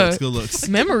damn Good looks.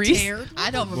 memories. I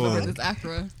don't remember Whoa. this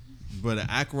Acura. But the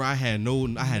Acura, I had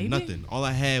Maybe? nothing. All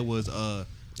I had was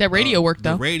That radio worked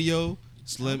the though. radio,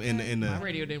 Slim, and the My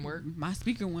radio didn't work. My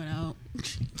speaker went out.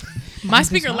 My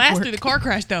speaker not lasted work. through the car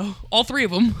crash though. All 3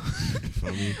 of them.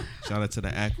 Feel me? Shout out to the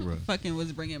Acura. Fucking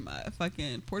was bringing my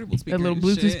fucking portable speaker. little and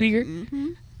Bluetooth shit. speaker? Mm-hmm.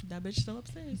 That bitch still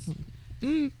upstairs.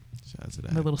 Shout out to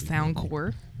that. My little sound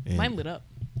core. And Mine lit up.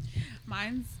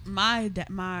 Mine's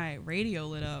my radio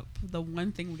lit up. The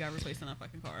one thing we got replaced in our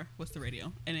fucking car was the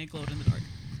radio, and it glowed in the dark.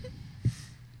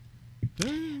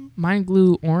 Damn. Mine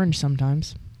glue orange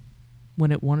sometimes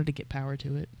when it wanted to get power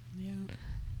to it. Yeah.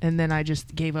 And then I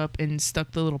just gave up and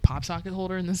stuck the little pop socket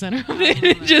holder in the center of it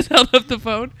and just held up the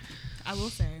phone. I will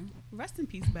say, rest in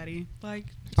peace, Betty. Like,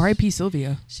 R.I.P.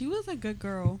 Sylvia. she was a good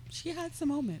girl. She had some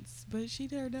moments, but she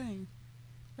did her thing.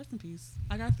 Rest in peace.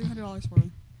 I got $300 for her.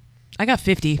 I got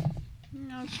 50.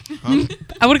 No. Huh?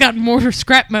 I would have gotten more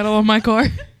scrap metal on my car.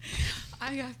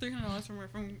 I got $300 from her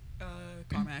from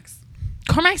CarMax.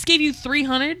 CarMax gave you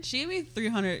 300. She gave me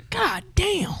 $300. God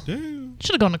damn. Damn.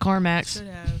 Should have gone to CarMax. Should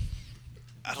have.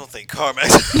 I don't think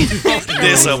CarMax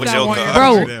did something with That your one- car.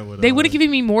 Bro, that would, they would have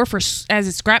given me more for as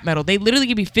a scrap metal. They literally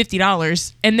gave me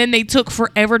 $50, and then they took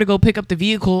forever to go pick up the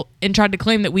vehicle and tried to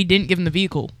claim that we didn't give them the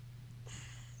vehicle.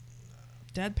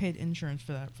 Dad paid insurance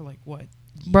for that for like what?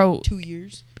 Bro, 2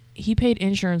 years? he paid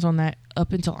insurance on that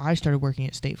up until I started working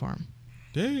at State Farm.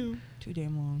 Damn. Too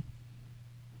damn long.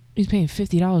 He's paying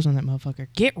 $50 on that motherfucker.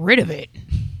 Get rid of it.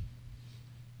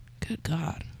 Good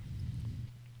God.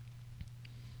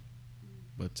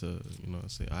 But you know what I'm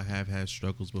saying? I have had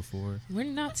struggles before. We're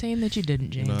not saying that you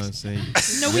didn't, You know what I'm James.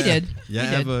 saying? No, we did.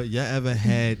 Y'all ever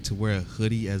had to wear a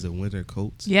hoodie as a winter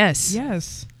coat? Yes.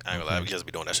 Yes. I ain't gonna lie, we just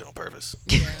be doing that shit on purpose.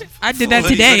 I did that Hoodies-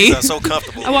 today. hoodies are so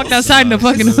comfortable. I walked outside in a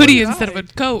fucking It's hoodie so instead of a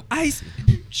dry. coat. I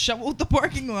shoveled the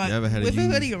parking lot You ever had to with a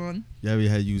use- hoodie on. You ever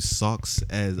had to use socks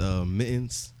as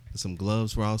mittens and some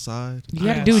gloves for outside? You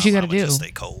gotta do what you gotta I'ma do. just stay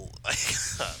cold.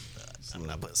 I'm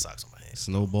not putting socks on my hands.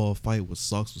 Snowball fight with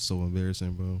socks was so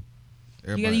embarrassing, bro. You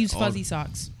gotta Everybody- use all- fuzzy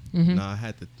socks. Mhm. Nah, I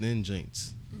had the thin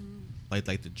jinks, like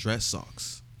the dress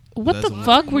socks. What That's the what-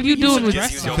 fuck were you doing with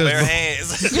Just use your Because- bare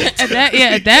hands.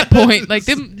 at that point, like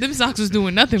them socks was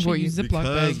doing nothing for you. Use Ziploc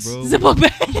bags. bro, Ziploc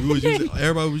bag. we was using,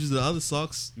 everybody was using the other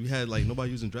socks. We had like nobody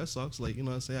using dress socks. Like you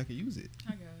know what I'm saying? I could use it.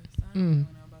 I guess. I don't Mm. really know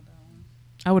about that one.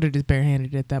 I would have just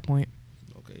barehanded it at that point.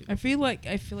 Okay. I feel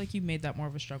like you made that more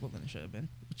of a struggle than it should have been.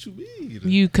 What you mean?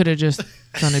 You could have just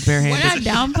done it We're not barehanded.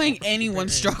 downplaying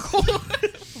anyone's struggle.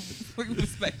 We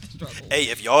respect the struggle. Hey,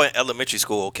 if y'all in elementary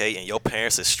school, okay, and your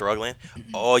parents is struggling,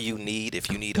 all you need, if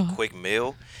you need a quick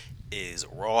meal, is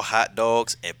raw hot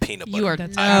dogs and peanut butter. You are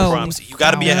I No. promise you. You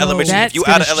got to be in No. elementary. That's If you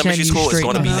out of gonna elementary send you school, it's straight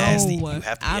going to to be hell. nasty. You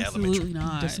have to be absolutely elementary.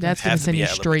 not. That's have gonna to send be you at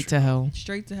straight to hell.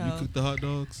 Straight to You hell. cook the hot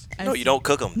dogs? No, you don't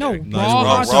cook them. No, Derek. No,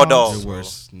 raw it's raw dogs. dogs. They're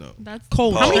worse. No. That's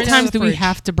Cold. How many Oh. times do we Fridge.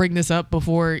 have to bring this up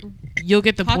before you'll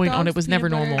get the hot point on dogs, it was never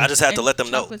peanut butter, normal? I just have to and let them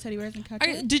know. chocolate teddy bears and ketchup.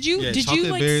 Okay, did you Yeah, did chocolate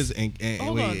you like bears and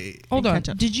hold on. wait. hold on?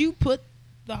 ketchup. Did you put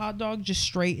the hot dog just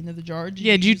straight into the jar?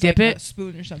 Yeah, did you use, dip like, it? a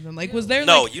spoon or something? Like, was there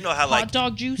No, like you know how hot like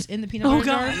dog juice in the peanut butter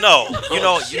jar? no, you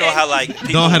know how like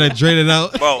people, Know how to drain it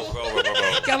out. bro.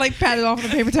 Got like patted off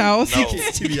with a paper towel. No,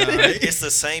 Yeah, right? it's the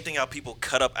same thing how people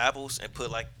cut up apples and put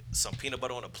like some peanut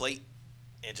butter on a plate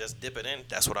and just dip it in.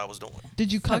 That's what I was doing.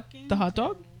 Did you cut the hot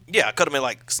dog? Yeah, I cut them in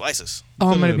like slices. Oh,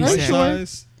 I'm gonna be Are you sad. sure?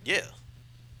 Size? Yeah.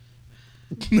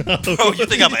 No. Bro, you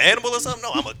think I'm an animal or something?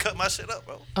 No, I'm gonna cut my shit up,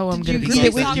 bro. Oh, I'm Did gonna you be eat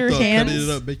it sad. with your Thought cutting hands? it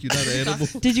up make you not an animal.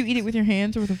 Did you eat it with your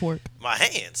hands or with a fork? My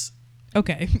hands.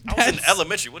 Okay. I was in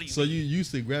elementary. What do you? So you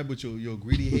used to grab with your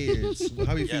greedy hands.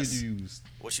 How many fingers Yes. you used?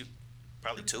 What you?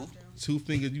 Probably 2. 2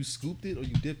 fingers. You scooped it or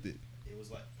you dipped it? It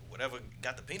was like whatever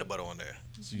got the peanut butter on there.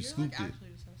 So you scooped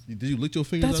it. Did you lick your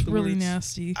fingers That's afterwards? really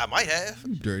nasty. I might have.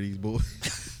 You dirty boy.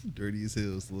 Dirty as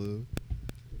hell, Slug.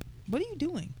 What are you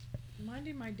doing?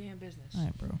 Minding my damn business. All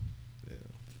right, bro.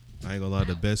 I ain't gonna lie.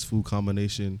 The best food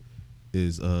combination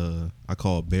is I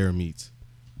call it bear meat.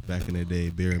 Back in the day,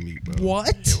 bear meat, bro.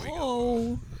 What? Here we go.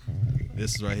 Oh.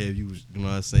 This is right here. You know what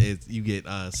I'm saying? You get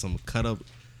some cut up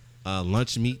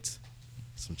lunch meat,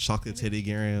 some chocolate Teddy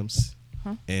Grahams,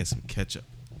 and some ketchup.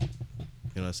 You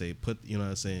know what I'm saying? You know what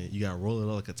I'm saying? You gotta roll it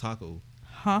up like a taco.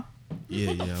 Huh?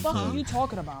 Yeah. I'm playing.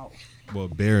 talking about? Boy,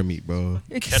 bear meat, bro.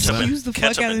 Excuse the fuck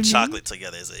Ketchup out of and me. chocolate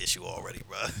together is an issue already,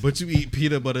 bro. But you eat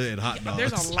peanut butter and hot dogs.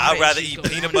 There's a lot. I'd rather eat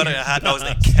peanut butter and hot dogs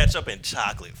than ketchup and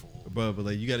chocolate, fool. Bro, but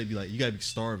like you gotta be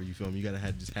starving. You feel me? You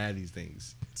gotta just have these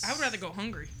things. I would rather go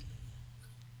hungry.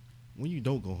 When you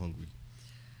don't go hungry.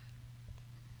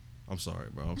 I'm sorry,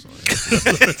 bro. I'm sorry.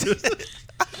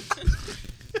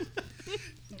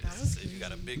 You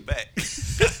got a big back.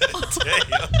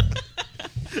 Damn.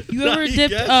 You Nah, ever he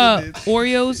dipped gassing it.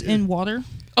 Oreos in water?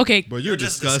 Okay. Bro, you're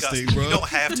just disgusting, disgusting. bro. You don't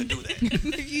have to do that.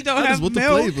 You don't That is have what the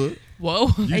milk. flavor. Whoa.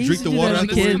 You I used drink to the do water that with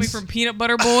This is kids. coming from peanut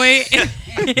butter boy.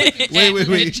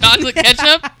 Wait. and chocolate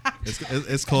ketchup.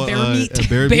 It's called Bear meat.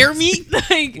 Bear meat.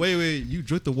 Like Wait. You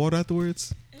drink the water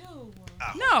afterwards?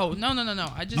 no. No.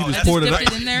 I just, You I just just poured it dipped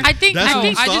out? it in there. I think That's I what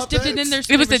think I stop just dipped it that? in there.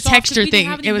 So it was they a were soft 'cause texture we didn't thing.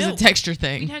 have any It was a milk. texture We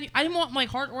thing. didn't have- I didn't want like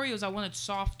hard Oreos. I wanted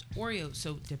soft Oreos.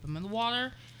 So dip them in the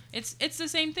water. It's the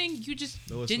same thing. You just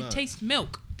No, it's didn't not. taste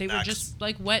milk. They Nah, were just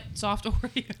like wet, soft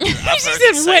Oreos. I've heard said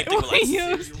the same wet thing with, like,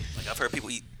 Oreos. cereal. Like I've heard people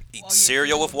eat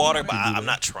cereal with water, but I'm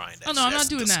not trying that. Oh no, I'm That's not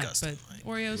doing disgusting. that. But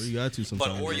Well, Oreos. you got to But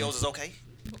sometimes. Oreos is okay.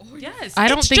 Yes. I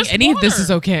don't it's think just any of this water.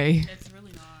 is okay. It's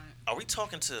really not. Are we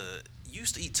talking to? You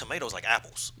used to eat tomatoes like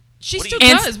apples. She What do still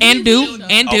you- does. What And do you do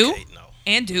mean? and do Okay, no.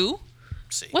 and do.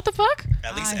 See, What the fuck?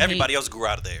 at least I everybody hate- else grew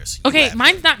out of theirs. You Okay, have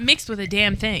mine's not mixed with a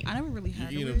damn thing. I never really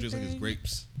had You eat it them with just like it's anything.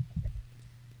 grapes.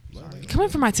 Coming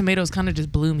from my tomatoes kind of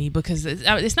just blew me because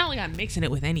it's not like I'm mixing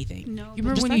it with anything. No, You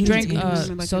but remember just when like you the drank taste.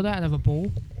 Like soda out of a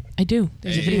bowl? I do.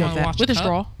 There's a Hey. video You of wanna that watch with a a cup?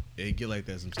 straw. It get like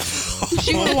that sometimes, bro.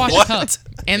 She wanted to wash What? a cup.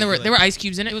 And there were ice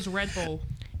cubes in it. It was a red bowl.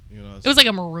 You know, It was like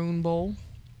a maroon bowl.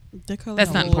 The color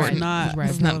That's not bowl is important. Not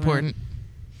That's not important.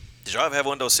 Did y'all ever have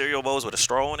one of those cereal bowls with a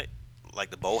straw on it? Like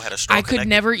the bowl had a straw. I could connected?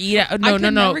 never eat. No, could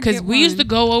never because get we used to one.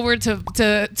 go over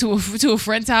to a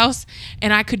friend's house,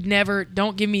 and I could never.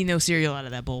 Don't give me no cereal out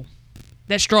of that bowl.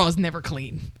 That straw is never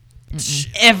clean,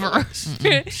 Shit. ever.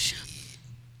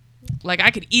 Like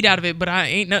I could eat out of it, but I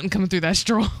ain't nothing coming through that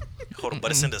straw. Hold on,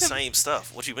 but it's in the same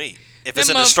stuff. What you mean? If That it's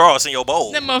in the motherf- straw, it's in your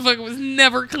bowl. That motherfucker was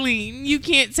never clean. You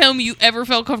can't tell me you ever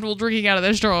felt comfortable drinking out of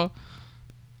that straw.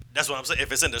 That's what I'm saying.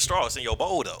 If it's in the straw, it's in your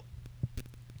bowl though.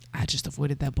 I just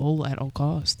avoided that bowl at all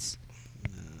costs.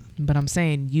 But I'm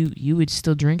saying you would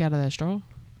still drink out of that straw.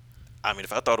 I mean,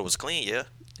 if I thought it was clean, yeah.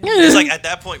 It's like at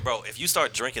that point, bro. If you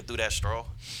start drinking through that straw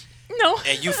No.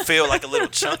 and you feel like a little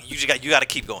chunk, you got to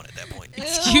keep going at that point.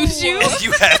 Excuse you.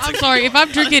 You have to. I'm keep sorry going. if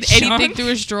I'm drinking anything through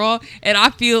a straw and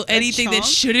I feel anything that chunk?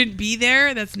 shouldn't be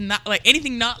there. That's not like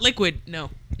anything not liquid. No.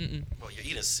 Mm-mm. Bro, you're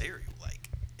eating cereal. Like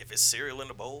if it's cereal in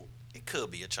the bowl, it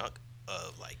could be a chunk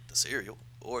of like the cereal,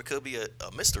 or it could be a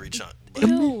mystery chunk. But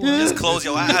just close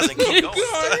your eyes and keep going.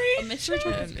 A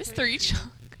mystery chunk.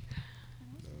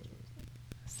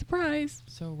 Surprise.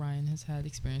 So Ryan has had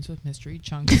experience with mystery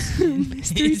chunks.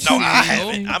 Mystery No, I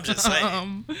haven't. I'm just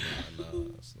saying.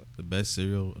 the best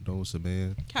cereal known to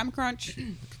man. Captain Crunch.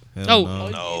 Hell Oh, no.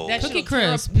 No. That Cookie shit'll tear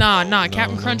Crisp. up- Nah, No,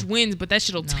 Captain no. Crunch wins, but that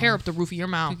shit'll No. tear up the roof of your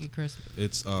mouth. Cookie Crisp.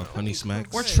 It's Honey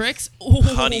Smacks. Or Tricks.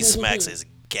 Honey Smacks is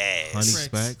gas. Honey Tricks.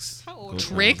 Smacks. How old Go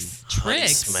Tricks. Honey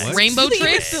Tricks. Smacks. Rainbow is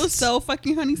Tricks? gas. Still sell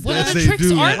fucking honey What Yes, other they tricks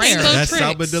do. are That, there? Rainbow that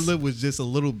Tricks. salmonella was just a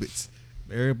little bit.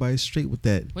 Everybody's straight with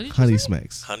that. What did you Honey say?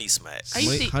 Smacks. Honey Smacks. I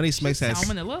used to- Honey Smacks has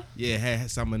Salmonella? yeah, it had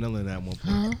salmonella in that one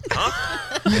point.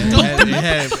 Huh?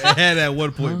 It had at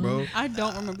one point, bro. I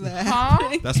don't remember that.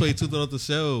 Huh? That's why he took it off the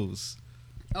shelves.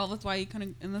 Oh, that's why you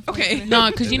kind of. Okay, no,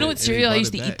 because you know what And they cereal I brought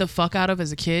used it to back. eat the fuck out of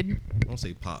as a kid? Don't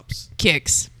say Pops.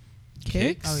 Kicks.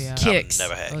 Kicks. Oh yeah. Kicks. I've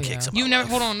never had Oh, kicks yeah. in my You never.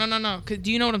 life. Hold on. No.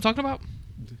 Do you know what I'm talking about?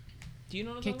 Do you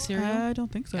know what I'm Kick talking cereal. I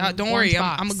don't think so. about? Don't Orange worry.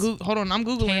 Pops. Hold on. I'm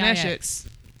googling that shit. KIX.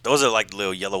 Those are like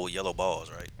little yellow balls,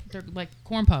 right? They're like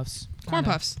corn puffs. Corn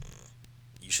kinda. puffs.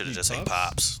 You should have Eat just said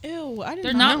Pops? Pops. Ew, I did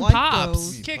They're not not like Pops.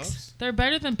 those. Eat Kicks. Puffs? They're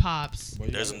better than Pops. Why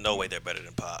you There's like no way they're better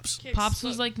than Pops. Pops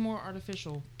was like more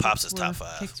artificial. Pops Kicks is top were-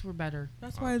 5. Kicks were better.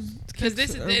 That's why. Because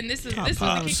this is top the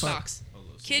five. kick box.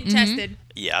 Kid Mhm. tested.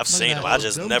 Yeah, I've Look seen at them. that. I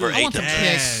just Them never joints ate want them.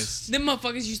 them ass. Them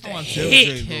motherfuckers used to Them hit.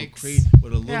 joints go Kicks. crazy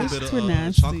with a little Yeah. bit Too of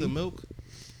nasty. chocolate milk.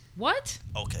 What?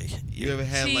 Okay. You ever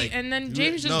had See, like? and then you-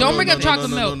 James just no, Don't no, bring no, up no, chocolate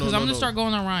no, no, milk no, because no, I'm gonna no. start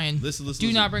going on Ryan. Listen.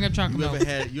 Do not bring up chocolate You milk.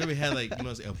 ever had like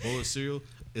a bowl of cereal?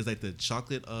 It's like the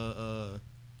chocolate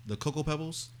the Cocoa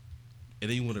Pebbles, and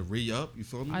then you want to re-up. You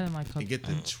feel me? I didn't like and get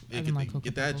the I didn't like Cocoa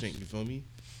get that Pebbles. drink. You feel me?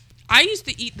 I used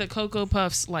to eat the Cocoa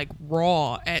Puffs like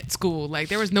raw at school. Like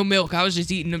there was no milk. I was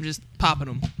just eating them, just popping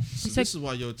them. So said this is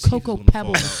why your teeth Cocoa is gonna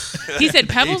fall Pebbles. out. He said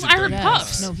pebbles. I heard Yes.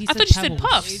 puffs. No, he I said thought you said pebbles.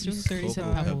 puffs. Age was He said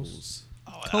 35. Pebbles.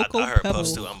 Oh, Cocoa I heard Puffs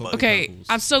Pebbles. too. I'm Cocoa bugging. Okay, Pebbles.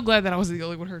 I'm so glad that I wasn't the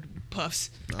only one who heard puffs.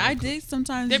 I did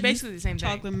sometimes. They're use basically the same thing.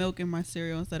 chocolate milk in my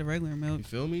cereal instead of regular milk. You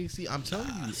feel me? See, I'm telling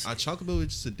you, our chocolate milk is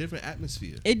just a different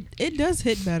atmosphere. It does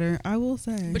hit better, I will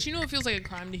say. But you know what feels like a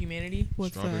crime to humanity?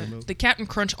 What's Strawberry that? milk. The Captain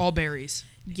Crunch all berries.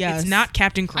 Yes. It's not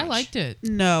Captain I Crunch. liked it.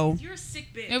 No. You're a sick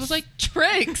bitch. It was like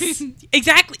tricks.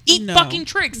 Exactly. Eat No. fucking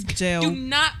tricks. Jail. Do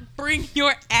not bring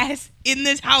your ass in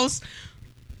this house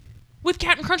with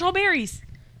Captain Crunch all berries.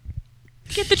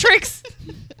 Get the tricks.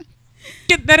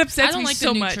 That I upsets don't me like so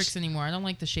the new much. tricks anymore. I don't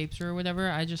like the shapes or whatever.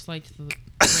 I just liked the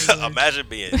regular. Imagine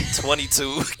being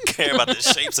 22, caring about the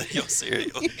shapes of your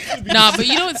cereal. Nah, but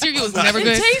you know what cereal is never It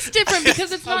good? tastes different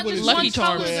because it's not just Lucky one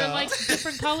color. Charms. They're like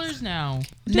different colors now.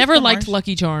 Never the liked marsh-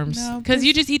 Lucky Charms No, because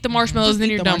you just eat the marshmallows and then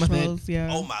Eat you're the done with it. marshmallows, Yeah.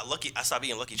 Oh my I stopped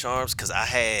eating Lucky Charms because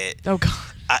I God.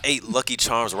 ate Lucky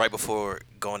Charms right before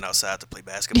going outside to play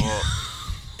basketball.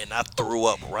 And I threw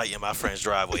up right in my friend's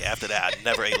driveway. After that, I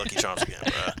never ate Lucky Charms again,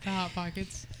 bro. The Hot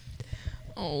Pockets.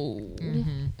 Oh.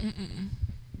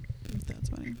 That's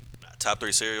funny. Top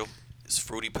 3 cereal is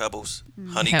Fruity Pebbles, Mm.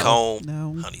 Honeycomb,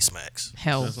 No. Honey Smacks.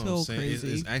 Hell. That's what I'm So saying.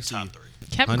 crazy. It's actually Top 3.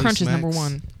 Captain Honey Crunch is number Smacks.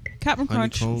 one. Captain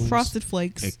Crunch, Honeycombs Frosted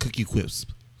Flakes. and Cookie Quips.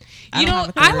 You know, have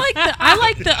a I third.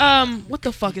 like the what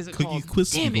the fuck is it Cookie called?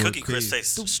 Crisp Damn it. going Cookie Crisp crazy.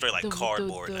 tastes straight like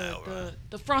cardboard now, bro.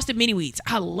 The frosted mini wheats.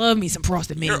 I love me some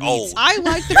frosted mini You're wheats. old. I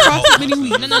like the Frosted Mini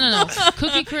Wheats. No.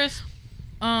 Cookie Crisp.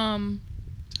 Telling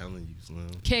you, Slim.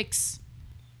 Kicks.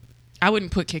 I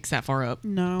wouldn't put Kicks that far up.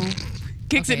 No.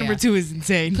 Kicks Okay, at number yeah. 2 is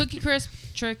insane. Cookie Crisp,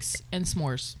 Tricks, and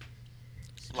S'mores.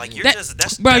 Like you're That- just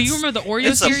that's Bro, that's- you remember the Oreo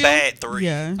it's cereal? a bad 3.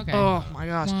 Yeah. Okay. Oh my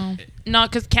gosh. Well, No,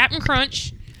 because Captain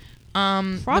Crunch,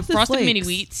 the frosted Flakes. mini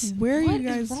wheats. Where are What you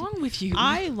guys? is wrong with you?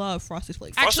 I love Frosted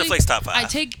Flakes. Frosted Actually, Flakes top 5. I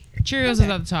take Cheerios is at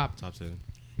the top. Top 10.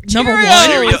 number Cheerios. 1. I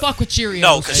Cheerio- fuck with Cheerios.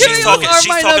 No, because Cheerios she's talking. are She's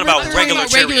my talking number about three. regular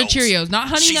About regular Cheerios. Cheerios, not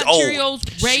Honey She's Nut old. Cheerios.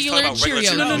 She's Regular talking about regular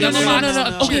Cheerios.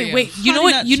 Cheerios. No. Okay, wait. You know Honey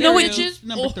what? Nut You know what? Cheerios,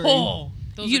 number 3. Oh,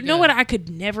 those You are know good. what? I could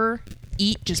never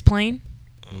eat just plain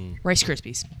Rice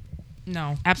Krispies.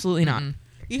 No. Absolutely not.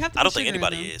 You have to I put don't think sugar in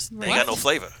anybody them. is. They ain't got no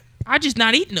flavor. I just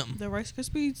not eating them. The Rice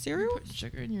Krispie cereal? Put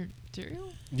sugar in your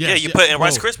cereal? Yeah, you put in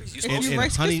Rice bro. Krispies. You If supposed you to. And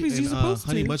Rice honey, Krispies, you're and, supposed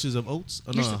honey to. bunches of oats.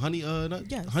 You're Honey nut.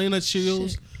 Yes. Honey nut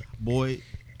Cheerios. Boy,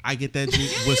 I get that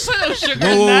drink. with put no sugar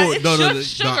whoa, in whoa, that. whoa, no,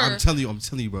 It's no, just I'm sugar.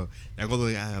 telling you, bro. I go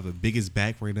like I have the biggest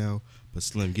back right now, but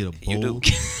Slim, get a bowl. You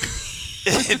do.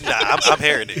 Nah, I'm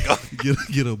hearing it. Go.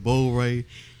 get a bowl right.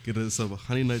 Get some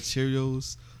honey nut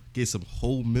Cheerios. Get some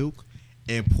whole milk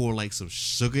and pour like some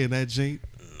sugar in that drink.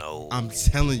 No. I'm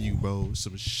telling you, bro,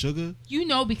 some sugar. You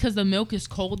know, because the milk is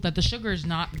cold, that the sugar is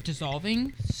not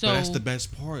dissolving. So But that's the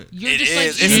best part. you're It just is. like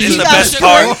It's eating the sugar. best Sugar.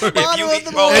 part. If Bottom you of eat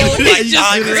the bro, bowl. it's like You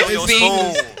diamonds just- on your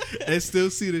it's- spoon. And still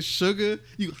see the sugar.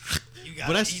 You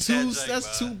gotta but that's eat two. that joint,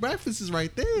 That's bro. two breakfasts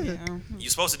right there. Yeah. You're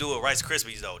supposed to do it with Rice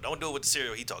Krispies though. Don't do it with the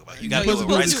cereal he talking about. You No, gotta you're do it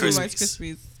with supposed Rice to do Krispies.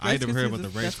 Rice Krispies. I ain't never heard Krispies about the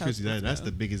is- Rice how it's Krispies. supposed That's to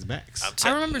the go. biggest backs. I'm I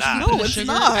telling remember nah. scooping No, the it's sugar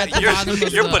not. at the You're, bottom of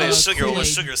you're the, putting sugar with Kool-Aid.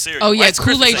 sugar cereal. Oh yeah, Rice Krispies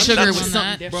Kool-Aid ain't sugar nothing. with on something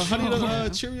that. different. Bro, honey Krispies.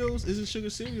 nut Cheerios isn't sugar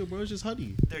cereal, bro. It's just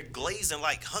honey. They're glazing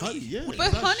like honey. Honey, yeah. But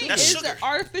It's not honey sugar. That's is sugar. an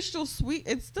artificial sweet.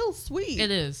 It's still sweet.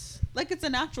 It is. Like it's a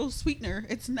natural sweetener.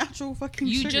 It's natural fucking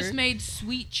You sugar. just made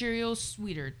sweet Cheerios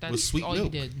sweeter. That's sweet all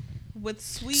milk. you did. with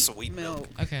sweet, Sweet milk. milk.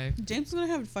 Okay. James is gonna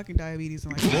have fucking diabetes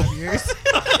in like 5 years.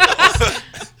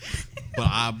 But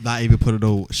I'm not even putting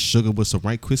no sugar with some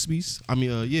Rice Krispies. I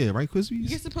mean, yeah, Rice You're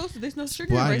Krispies. supposed to. There's no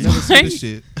sugar. Well, I in ain't Rice never seen Why? this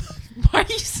shit, Why are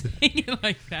you saying it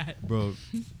like that? bro.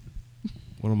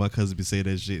 One of my cousins be saying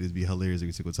that shit. It'd be hilarious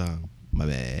every single time. My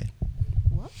bad.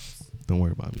 What? Don't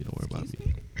worry about me. Don't worry about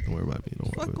me. Don't worry about me. Don't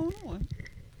worry What's about me. going on?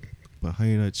 But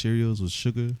Honey Nut Cheerios with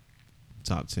sugar,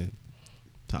 top 10,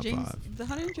 top James, 5. the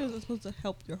honey Cheerios is supposed to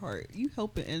help your heart. You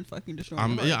help it and fucking destroy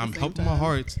I'm your heart. I'm helping my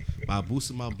heart by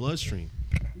boosting my bloodstream.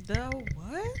 The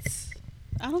what?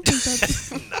 I don't think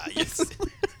that's. Nah, yes.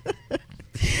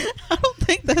 I don't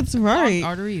think that's Clogged right.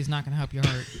 artery is not gonna help your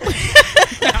heart.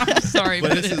 I'm sorry, But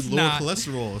but this it's is low not.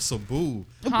 cholesterol, so boo.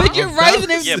 But you're I'm rising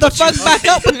balanced. it Yeah, the but fuck you- back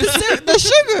up with the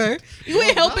sugar. You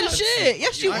ain't No, helping not. shit.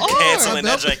 Yes, you I are. Canceling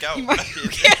that I'm drink out. You might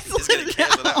It's cancel getting it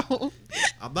canceled out. out.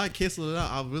 I'm not canceling it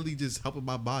out. I'm really just helping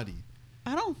my body.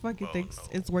 I don't fucking Well, think no.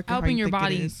 it's working. how Helping you your think it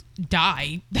body is.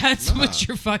 die. That's Nah. what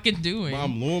you're fucking doing. When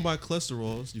I'm lowering my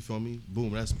cholesterols, you feel me?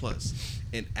 Boom, that's plus.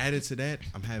 And added to that,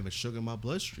 I'm having sugar in my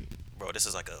bloodstream. Bro, this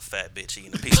is like a fat bitch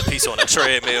eating a piece of pizza on a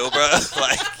treadmill, bro.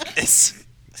 Like, it's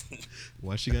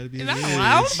Why she gotta be? Is that a bitch?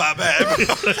 allowed? my bad, bro.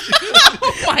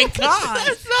 Oh my god.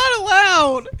 That's not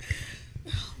allowed.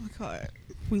 Oh my god.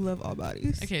 We love all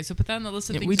bodies. Okay, so put that on the list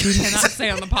of Yeah, things we we do- cannot say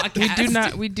on the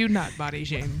podcast. We do not body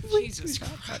shame. Jesus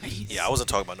Christ. Yeah, I wasn't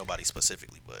talking about nobody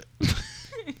specifically, but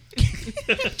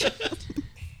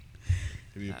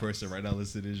If you're a person right now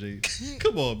listening to Jay,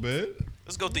 come on, man.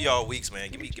 let's go through y'all weeks, man.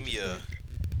 Give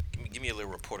me a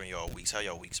little report on y'all weeks. How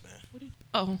y'all weeks, man?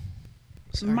 Oh,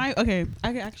 Okay, I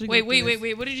can actually. go through this.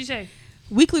 Wait. What did you say?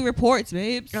 Weekly reports,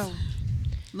 babes. oh.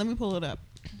 Let me pull it up.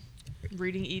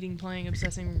 Reading, eating, playing,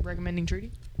 obsessing, recommending,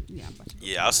 treating. Yeah, I'm about to go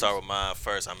Yeah, I'll start with mine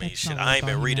first. I mean, That's shit, not what I I ain't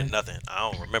been thought you reading meant. nothing. I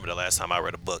don't remember the last time I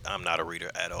read a book. I'm not a reader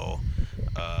at all.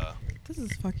 This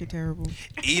is fucking terrible.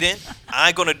 Eating, I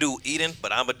ain't gonna do eating,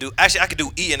 but I'm gonna do. Actually, I could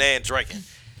do eating and drinking.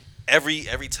 Every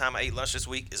time I ate lunch this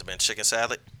week, it's been chicken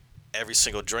salad. Every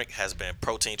single drink has been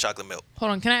protein chocolate milk.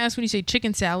 Hold on. Can I ask, when you say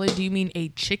chicken salad, do you mean a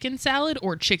chicken salad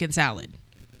or chicken salad?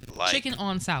 Like Chicken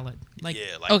on salad. Like,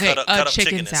 yeah, like Okay, cut up chicken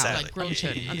chicken and salad, salad. like grilled yeah,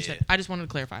 chicken. yeah, Understood. yeah. I just wanted to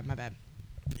clarify. My bad.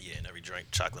 Yeah, and every drink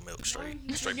chocolate milk straight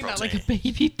thinking protein. about like a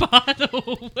baby bottle.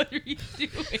 What are you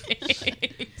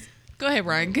doing? Go ahead,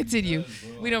 Ryan. Continue.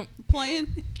 We don't.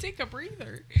 Playing. Take a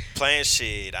breather. Playing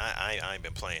shit. I ain't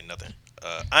been playing nothing.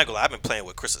 I ain't gonna lie. I've been playing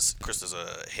with Krista's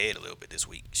head a little bit this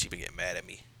week. She been getting mad at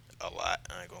me a lot.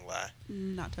 I ain't gonna lie.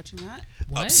 Not touching that.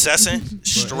 What? Obsessing.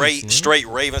 straight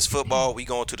Ravens football. We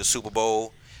going to the Super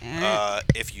Bowl. Eh.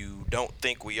 If you don't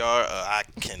think we are, I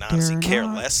can honestly They're care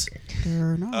not. less.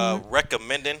 They're not.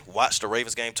 Recommending watch the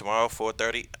Ravens game tomorrow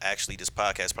 4:30. Actually, this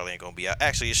podcast probably ain't gonna be out.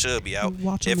 Actually, it should be out.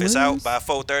 Watch If them it's out lose by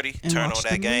 4:30, and turn watch on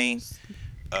that them game. lose.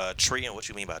 Treating. What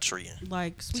you mean by treating?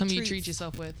 Like sweet Something you treats. treat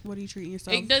yourself with. What are you treating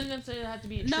yourself? It doesn't necessarily have to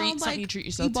be a no, treat. like Something you treat you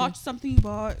yourself bought to. something you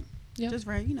bought. Yeah. Just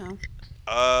right, you know.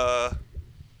 I'm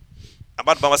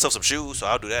about to buy myself some shoes, so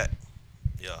I'll do that.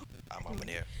 Yeah, I'm over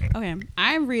there. Okay,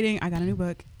 I'm reading. I got a new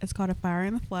book. It's called A Fire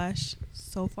in the Flesh.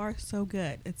 So far, so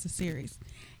good. It's a series.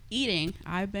 Eating.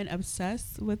 I've been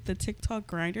obsessed with the TikTok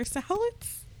grinder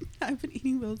salads. I've been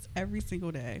eating those every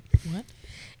single day. What?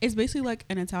 It's basically like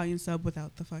an Italian sub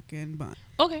without the fucking bun.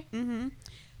 Okay. Mm-hmm.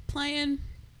 Playing.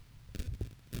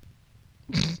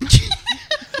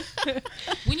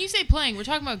 When you say playing, we're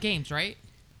talking about games, right?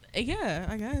 Yeah,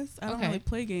 I guess. I don't Okay. really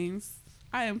play games.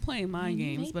 I am playing mind You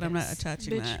games, make but I'm not this,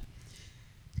 attaching bitch. that.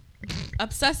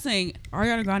 Obsessing.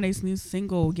 Ariana Grande's new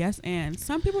single, Yes and.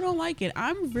 Some people don't like it.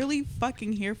 I'm really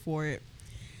fucking here for it.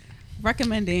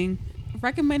 Recommending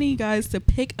you guys to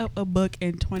pick up a book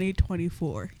in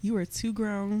 2024. You are too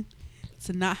grown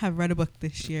to not have read a book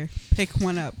this year. Pick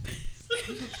one up.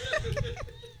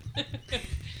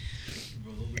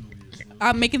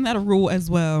 I'm making that a rule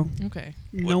as well. Okay.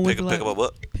 No What, one's pick allowed- up a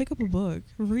book. Pick up a book,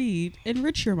 read,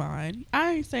 enrich your mind.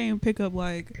 I ain't saying pick up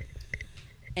like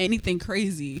anything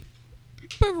crazy,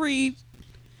 but read.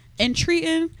 And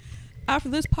treating, after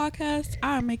this podcast,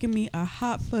 I'm making me a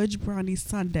hot fudge brownie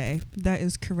sundae. That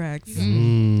is correct.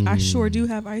 I sure do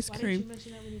have ice cream.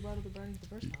 mention that when you brought up the brownies the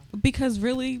first time? Because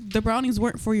really, the brownies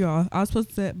weren't for y'all. I was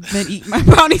supposed to then eat my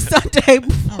brownie sundae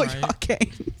before Alright. y'all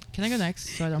came. Can I go next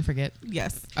so I don't forget?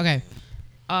 Yes. Okay.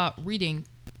 Reading.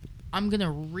 I'm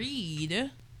gonna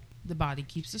read The Body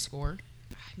Keeps the Score.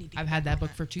 I've had that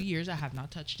book for 2 years. I have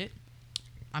not touched it.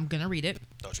 I'm gonna read it.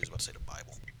 Thought you was about to say the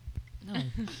Bible.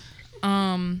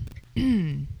 No.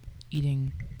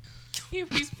 Eating. Here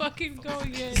we fucking go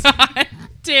again. God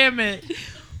damn it.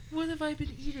 What have I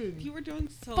been eating? You were doing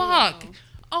so Fuck.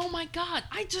 Oh my god.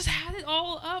 I just had it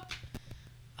all up.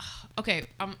 Okay,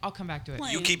 I'll come back to it.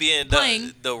 Plain. You keep eating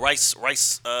Playing. the rice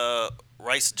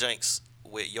janks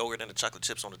with yogurt and the chocolate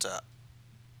chips on the top.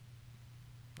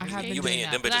 I have You been doing eating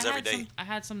that, them but I bitches every had day. I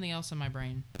had something else in my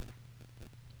brain.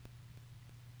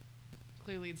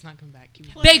 Clearly, it's not coming back. Keep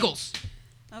Bagels.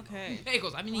 Okay.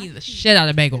 Bagels. I've been eating the shit out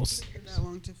of bagels. That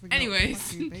long to forget Anyways.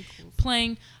 fucking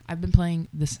bagels. I've been playing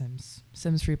The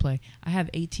Sims free play. I have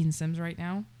 18 Sims right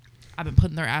now. I've been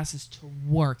putting their asses to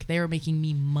work. They are making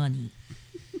me money.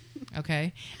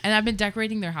 Okay? And I've been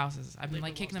decorating their houses. I've been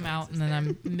like kicking them out and then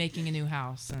I'm making a new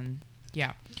house and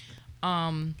yeah.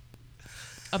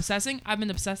 Obsessing. I've been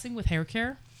obsessing with hair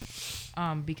care.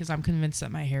 Because I'm convinced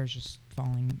that my hair is just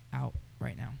falling out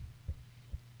right now.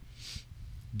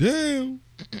 Damn.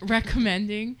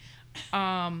 Recommending.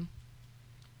 I'm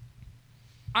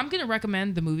gonna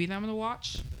recommend the movie that I'm gonna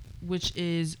watch, which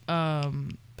is I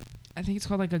think it's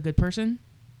called like A Good Person.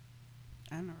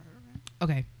 I never heard of it.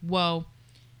 Okay, well,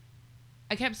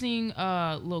 I kept seeing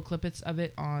little clippets of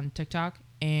it on TikTok,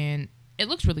 and it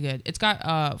looks really good. It's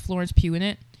got Florence Pugh in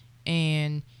it,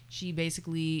 and she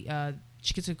basically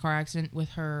she gets in a car accident with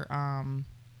her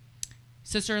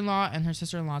sister-in-law and her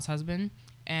sister-in-law's husband,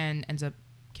 and ends up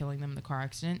killing them in the car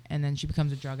accident. And then she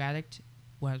becomes a drug addict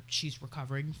while she's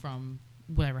recovering from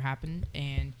whatever happened.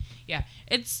 And yeah,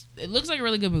 it looks like a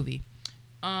really good movie.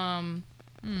 Target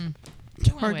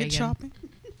shopping.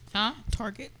 Huh?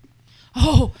 Target.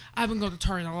 Oh, I've been going to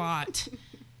Target a lot.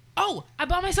 Oh, I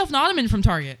bought myself an ottoman from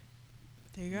Target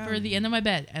There you go. for the end of my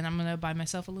bed, and I'm gonna buy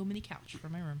myself a little mini couch for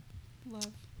my room. Love.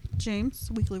 James,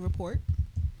 weekly report.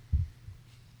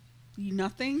 You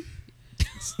nothing?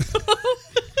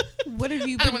 What have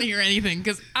you I don't want to been, hear anything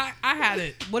because I had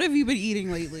it. what have you been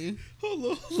eating lately?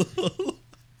 Hold on.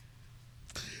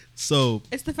 So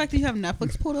It's the fact that you have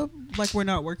Netflix pulled up like we're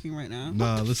not working right now.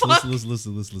 nah, listen.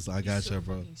 I got you,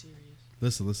 bro.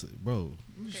 Listen, bro.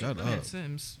 Shut up.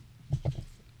 Sims.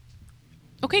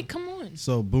 Okay, come on.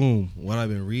 So boom, what I've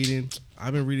been reading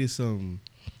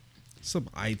some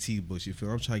IT books. You feel?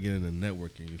 I'm trying to get into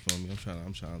networking. You feel me? I'm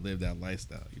trying to live that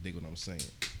lifestyle. You dig what I'm saying?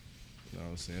 You know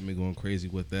what I'm saying? I've been going crazy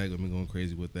with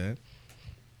that.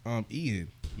 Eating,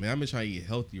 man. I've been trying to eat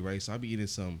healthy, right? So I be eating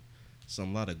a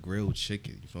lot of grilled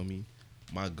chicken. You feel me?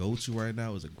 My go-to right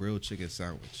now is a grilled chicken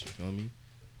sandwich. You feel me?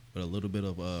 With a little bit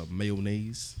of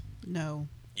mayonnaise. No.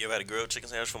 You ever had a grilled chicken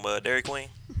sandwich from Dairy Queen?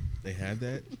 They have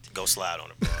that. Go slide on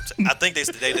it, bro. I think they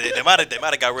might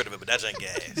have got rid of it, but that ain't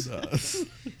gas.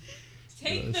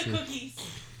 Take the cookies.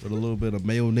 With a little bit of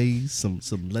mayonnaise, some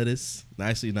lettuce. No,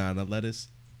 actually, not lettuce.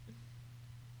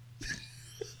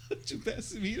 What you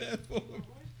passing me that for?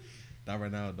 Not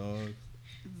right now, dog.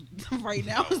 Right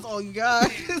now is all you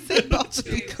got. It's about to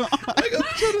be gone.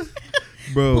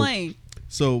 Bro. Playing.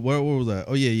 So what was that?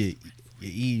 Oh yeah.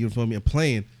 You feel me? I'm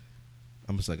playing.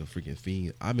 I'm just like a freaking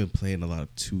fiend. I've been playing a lot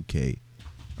of 2K.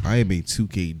 I am a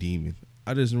 2K demon.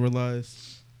 I just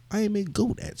realized I am a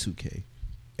GOAT at 2K.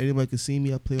 Anybody can see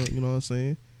me, I play, you know what I'm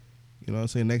saying? You know what I'm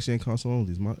saying? Next gen console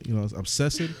only.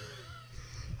 Obsessing.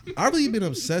 I've really been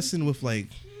obsessing with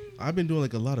I've been doing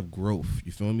a lot of growth.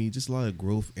 You feel me? Just a lot of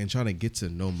growth and trying to get to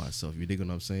know myself. You dig what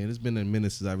I'm saying? It's been a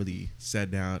minute since I really sat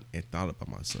down and thought about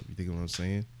myself. You dig what I'm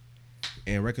saying?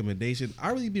 And recommendation, I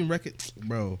really been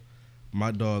bro.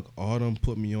 My dog Autumn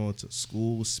put me on to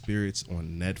School Spirits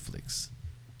on Netflix.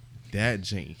 That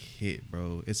jank hit,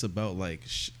 bro. It's about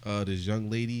this young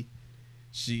lady.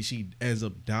 She ends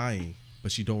up dying,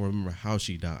 but she don't remember how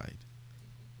she died.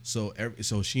 So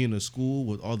she in a school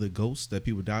with all the ghosts that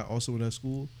people die also in that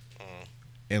school,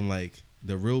 and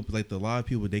the live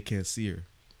people, they can't see her.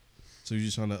 So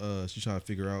she's trying to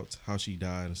figure out how she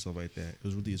died and stuff like that.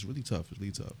 It's really tough.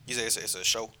 You say it's a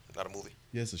show, not a movie.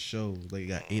 Yeah, it's a show. It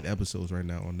got 8 episodes right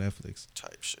now on Netflix.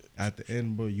 Type shit. At the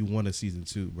end, bro, you want a season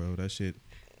 2, bro. That shit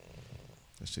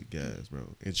gas,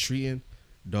 bro. And treating,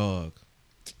 dog.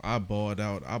 I balled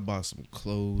out. I bought some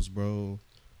clothes, bro.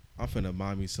 I'm finna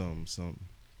buy me some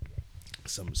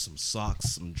socks,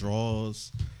 some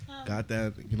drawers. Got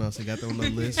that, you know what I'm saying? Got that on the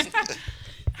list.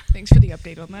 Thanks for the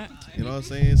update on that. You know what I'm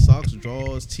saying? Socks,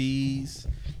 drawers, tees.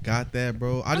 Got that,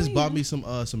 bro. I just bought me some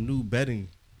new bedding.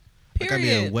 I got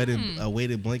me a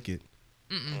weighted blanket.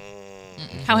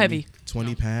 How heavy?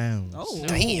 20 pounds. Oh.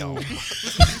 Damn.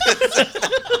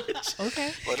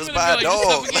 Okay. Well, just buy a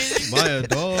dog. Buy a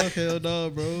dog, hell no,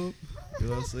 bro. You know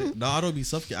what I'm saying? No, I don't be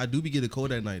suffocated. I do be getting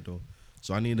cold at night though,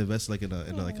 so I need to invest in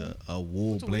a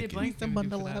wool blanket. To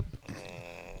bundle up.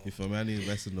 You feel me? I need to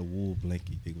invest in the wool blanket.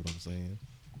 You think what I'm saying?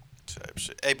 Type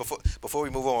shit. Hey, before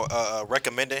we move on,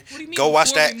 recommending do you mean go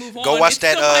watch before that. we move Go on? watch It's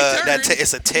that. still my turn.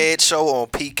 It's a TED show on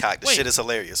Peacock. The Wait. shit is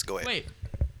hilarious. Go ahead. Wait.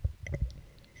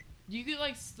 Do you get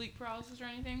sleep paralysis or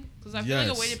anything? Because I feel like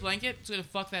Yes. a weighted blanket is gonna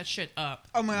fuck that shit up.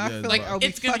 Oh my god, Yeah, I feel like bro. I'll be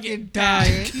It's gonna fucking get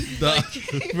bad. dying.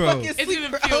 Bro, Fucking It's sleep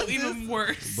gonna feel paralysis. even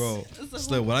worse. bro.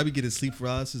 Still, when I be getting sleep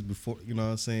paralysis before, you know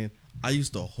what I'm saying? I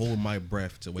used to hold my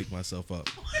breath to wake myself up.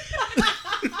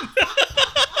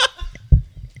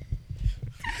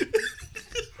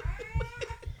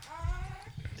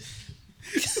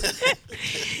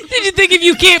 if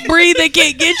you can't breathe, they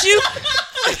can't get you.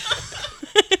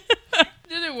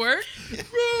 Did it work?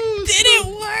 Bro, Did it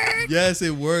work? yes,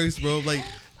 it works, bro. Like,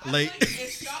 It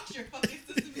shocks your fucking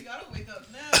system. You gotta wake up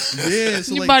now. yeah.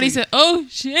 So Your like, body like, said, "Oh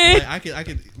shit." like, I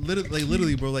could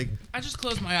literally, bro. Like, I just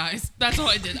closed my eyes. That's all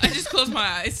I did. I just closed my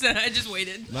eyes and I just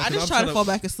waited. nah, I 'cause just I'm try to fall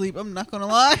back asleep. I'm not gonna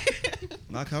lie.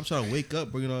 Nah, 'cause I'm trying to wake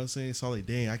up, bro. You know what I'm saying? So like,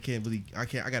 dang, I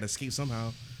gotta escape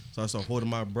somehow. So I start holding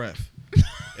my breath.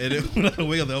 And then when I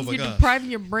wake up, like, oh my You're god, depriving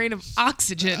your brain of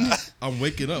oxygen. I'm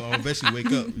waking up. I'm eventually wake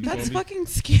up. You That's feel me? fucking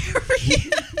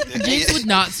scary. James would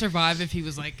not survive if he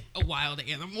was like a wild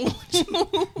animal.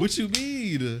 What you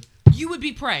mean? You would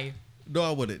be prey. No,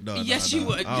 I wouldn't. No, Yes, no, you no.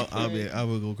 would. I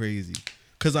would go crazy.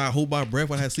 Cause I hold my breath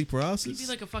when I have sleep You'd paralysis. be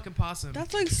like a fucking possum.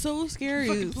 That's like so scary.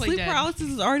 Fucking play Sleep dead. paralysis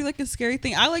is already like a scary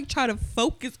thing. I like try to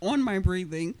focus on my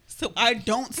breathing so I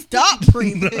don't stop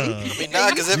breathing. I mean, nah,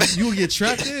 because You will get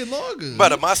trapped in longer.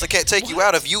 but a monster can't take you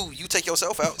out if you take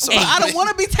yourself out. So But I don't want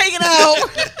to be taken out.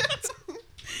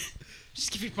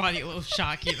 Just give your body a little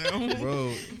shock, you know.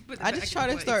 Bro, I just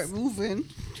try to start moving.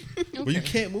 but you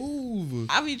can't move.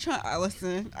 I be trying.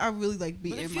 Listen, I really like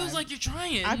being. But it feels like you're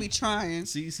trying. I be trying.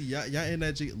 See, y'all in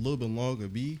that jig a little bit longer.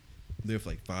 Be there for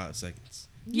like 5 seconds.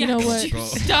 You know 'cause what? You Bro.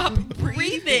 stop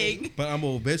breathing. But I'm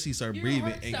gonna eventually start Your breathing.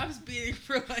 heart And, stops beating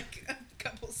for like a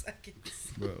couple seconds.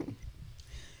 bro,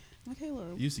 Okay,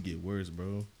 look. it used to get worse,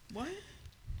 bro. What?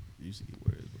 It used to get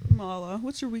worse, bro. Mala,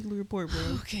 what's your weekly report, bro?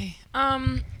 Okay.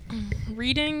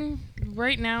 Reading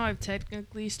right now. I've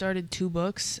technically started 2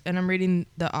 books, and I'm reading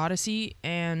The Odyssey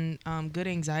and Good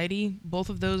Anxiety. Both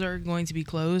of those are going to be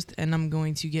closed, and I'm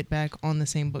going to get back on the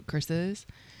same book Krista is.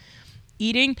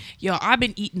 Eating, yo, I've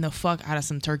been eating the fuck out of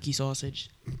some turkey sausage,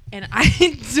 and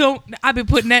I've been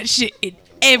putting that shit in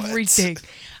everything.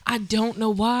 I don't know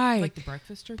why. Like the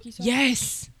breakfast turkey sauce?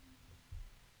 Yes.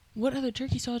 What other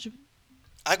turkey sausage?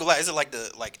 I go like, is it like the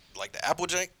apple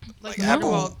jank? Like No,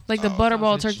 Butterball. like the Oh,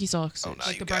 butterball sausage. turkey sausage. Oh, nah,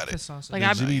 Like you the got breakfast it. sausage. Like The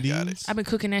I- Jimmy You got Dean's. it. I've been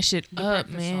cooking that shit The up,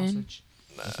 breakfast man. sausage.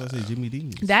 That's why I say Jimmy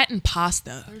Dean's. That and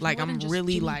pasta. There's Like more than I'm just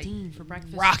really Jimmy like Dean for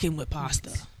breakfast. rocking with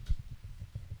pasta.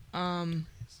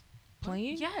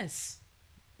 Playing? Yes.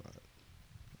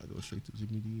 I go straight to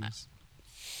Jimmy Dean's.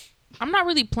 I'm not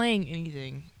really playing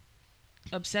anything.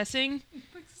 Obsessing.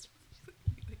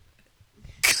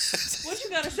 What you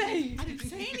gotta say? I didn't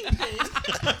say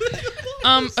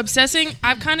anything. Obsessing.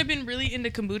 I've kind of been really into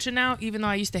kombucha now, even though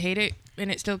I used to hate it,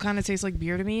 and it still kind of tastes like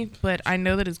beer to me. But I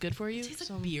know that it's good for you. Tastes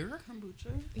like beer?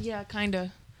 Kombucha. Yeah,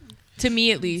 kinda. To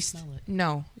me, at least. smell it.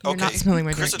 No, you're Okay, not smelling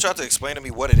my drink. Krista tried to explain to me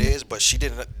what it is, but she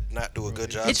did not do a good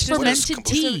job. It's What is fermented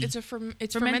kombucha? tea.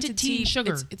 It's Fermented tea and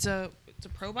sugar. It's a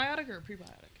probiotic or a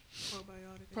prebiotic.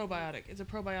 Probiotic. It's a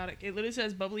probiotic. It literally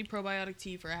says bubbly probiotic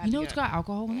tea for a happy You know it's gut. got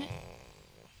alcohol in it?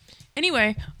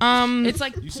 Anyway, It's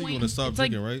like You said you point- want to stop it's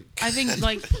like, drinking, right? I think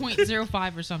like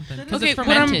 0.05 or something. Because okay. it's What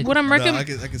fermented. I'm Nah,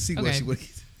 recommending. I can see what Okay. she would.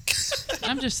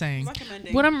 I'm just saying.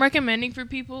 Recommending. What I'm recommending for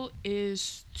people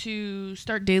is to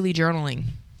start daily journaling.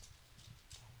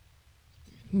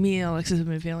 Me and Alexis have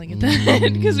been failing at that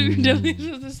because we were definitely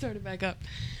supposed to start it back up.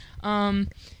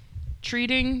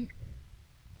 Treating.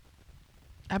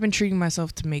 I've been treating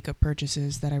myself to makeup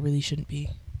purchases that I really shouldn't be,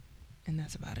 and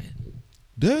that's about it.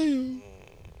 Damn.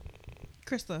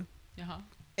 Krista, Uh-huh.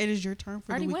 it is your turn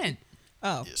for I the already week. went.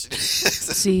 Oh, Yes, she did.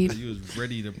 See, You was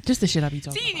ready to. just the shit I be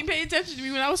talking See, you about. didn't pay attention to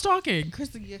me when I was talking.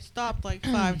 Krista, you stopped like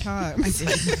 5 times.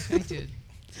 I did.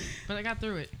 But I got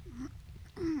through it.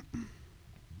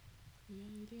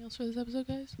 Anything else for this episode,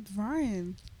 guys?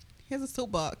 Ryan, he has a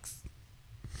soapbox.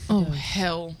 Oh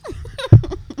hell!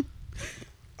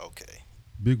 Okay,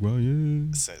 Big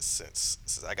Ryan.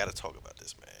 since I got to talk about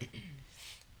this, man.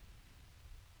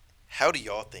 How do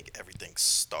y'all think everything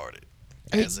started?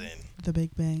 As in, The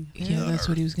Big Bang. Yeah, that's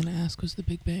what he was gonna ask. Was the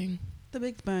Big Bang? The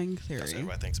Big Bang that's Theory.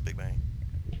 everybody thinks Big Bang.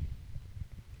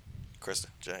 Krista,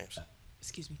 James.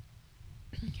 Excuse me,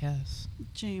 Yes.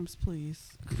 James,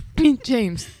 please.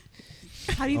 James.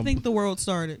 How do you think the world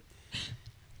started?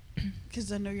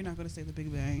 Because I know you're not going to say the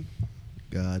Big Bang.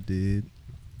 God did.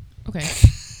 Okay.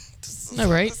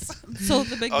 All right. So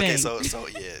the Big Okay, Bang. so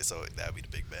that'd be the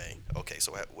Big Bang. Okay,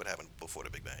 so what happened before the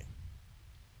Big Bang?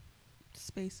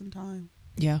 Space and time.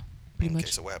 Yeah, pretty Okay,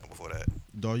 much. so what happened before that?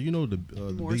 Dog, you know the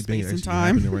More Big Bang space and actually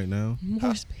time. happening right now.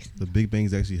 More space. The Big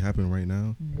Bang's actually happening right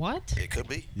now. What? It could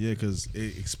be. Yeah, because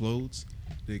it explodes,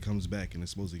 then it comes back and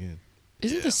explodes again.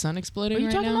 Isn't Yeah. the sun Are exploding you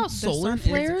right talking now? about solar sun is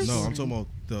flares? No, I'm talking about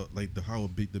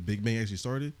the Big Bang actually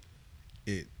started.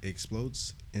 It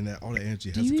explodes, and that all the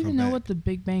energy Do has you to come even know back. what the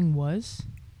Big Bang was?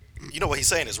 You know what he's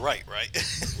saying is right?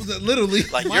 Literally.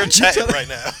 Like you're chatting right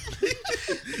now.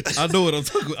 I know what I'm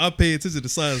talking about. I pay attention to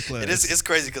science class. It's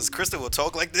crazy because Kristen will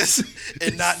talk like this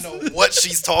and not know what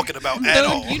she's talking about at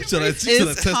all. Should I Is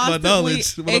test my knowledge?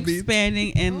 constantly What I mean?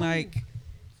 expanding and like,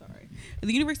 sorry,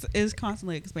 the universe is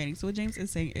constantly expanding. So what James is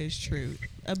saying is true.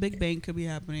 A Big Bang could be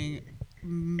happening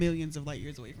millions of light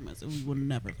years away from us, and we will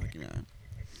never fucking know.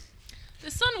 The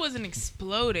sun wasn't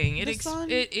exploding. It The sun-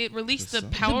 it released The a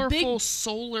sun. powerful big-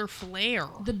 solar flare.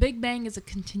 The Big Bang is a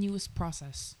continuous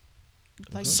process.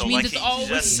 Like, So means like it's he always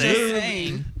just James said,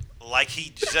 saying, like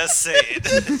he just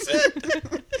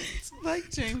said. like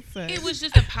James said, It was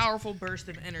just a powerful burst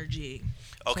of energy.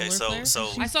 Okay, Solar so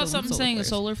flare? I saw Still something solar saying a flares.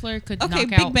 solar flare could okay. knock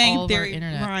Big out Bang all theory, of our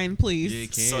internet. Ryan, please. Yeah,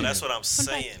 it can. so that's what I'm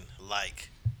saying. Like,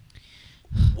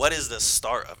 what is the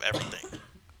start of everything?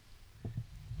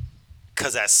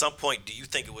 Because at some point, do you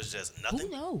think it was just nothing Who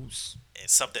knows? and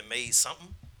something made something?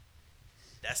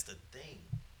 That's the thing.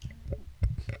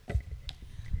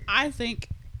 I think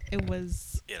it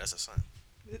was. Yeah, that's a sign.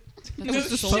 It was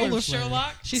the solar flare.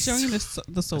 Sherlock. She's showing you the solar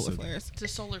That's a- flares. It's a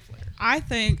solar flare. I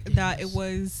think that it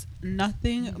was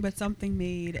nothing but something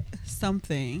made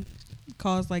something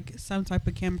caused like some type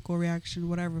of chemical reaction,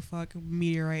 whatever fuck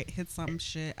meteorite hit some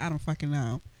shit. I don't fucking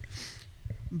know.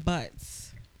 But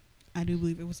I do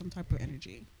believe it was some type of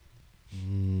energy.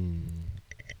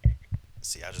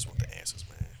 See, I just want the answers,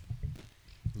 man.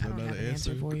 I don't have an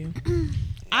answer for you.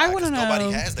 I Nah, wanna 'cause nobody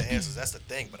know- has the answers. That's the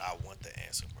thing. But I want the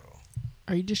answer, bro.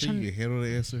 Are you just Think trying you to? can handle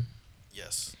the answer?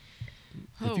 Yes.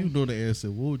 If you know the answer,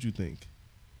 what would you think?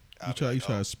 I'll You be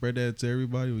try like, to spread that to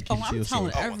everybody, or keep Oh, it to I'm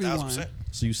yourself? telling oh, 1000%. everyone.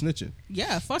 So you snitching?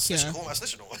 Yeah, fuck Snitching, yeah. who am I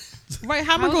snitching on? Right,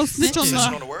 how am I How gonna is snitch on Snitching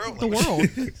on the the world? the Like, world?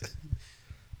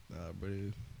 Nah, bro.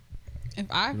 If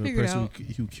I You know, the figured person out,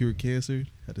 who cured cancer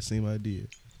had the same idea.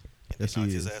 That's who knock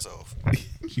he his is. ass off.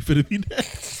 You finna be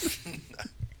next?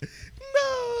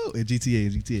 No. In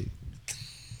GTA.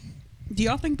 do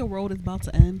y'all think the world is about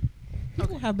to end?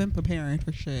 People have been preparing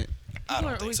for shit, I People are don't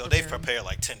think always so. They've preparing. prepared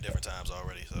like 10 different times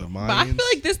already. So The but I feel Mayans.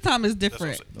 like this time is That's what I'm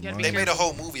different. saying. The Yeah, They Mayans. made a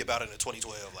whole movie about it in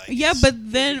 2012. Like, Yeah, it's-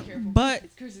 but then, but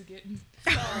Chris is getting.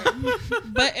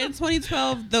 But in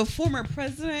 2012, the former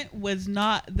president was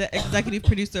not the executive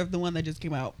producer of the one that just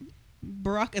came out.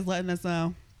 Barack is letting us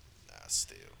know. Nah,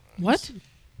 still. What?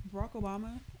 Barack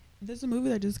Obama. There's a movie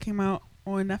that just came out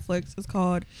on Netflix. It's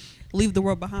called Leave the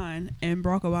World Behind, and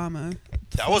Barack Obama.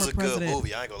 That was a former good president.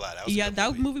 movie. I ain't gonna lie. That was a Yeah, good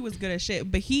that movie was good as shit.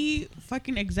 But he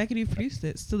fucking executive produced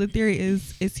it. So the theory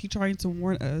is he trying to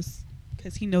warn us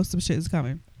because he knows some shit is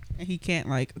coming, and he can't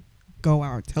like go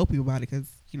out and tell people about it because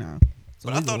you know. it's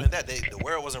But I thought illegal. in that the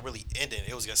world wasn't really ending.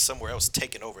 It was just somewhere else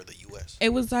taking over the U.S. It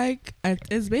was like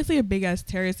it's basically a big ass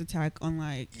terrorist attack on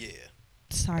like Yeah.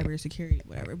 cybersecurity,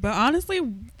 whatever. But honestly,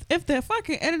 if the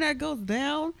fucking internet goes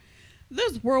down,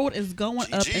 this world is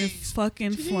going up in GGs.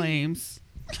 fucking flames.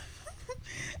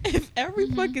 If every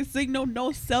Mm-hmm. fucking signal,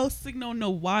 no cell signal, no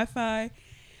Wi-Fi,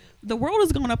 the world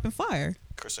is going up in fire.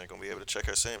 Chris ain't gonna be able to check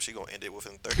her Sam. She gonna end it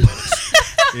within 30 minutes.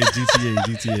 In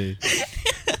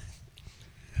GTA.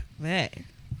 That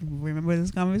remember this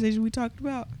conversation we talked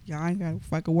about? Y'all ain't gotta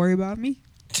fucking worry about me.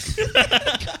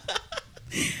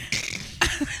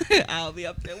 I'll be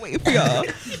up there waiting for y'all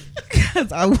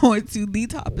because I'm going to the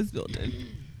Tapas building.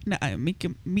 Now I'm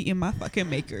meeting my fucking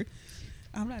maker.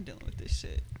 I'm not dealing with this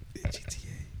shit. In GTA.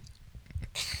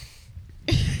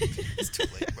 It's too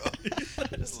late, bro.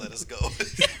 Just let us go.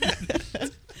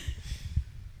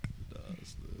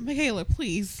 Michaela,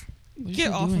 please What is get she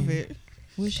off doing? of it.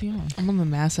 What is she on? I'm on the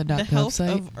NASA.gov The health site.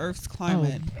 of Earth's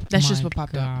climate. That's My just what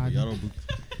popped up. God. Y'all don't.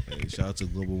 Hey, shout out to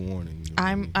global warming. You know what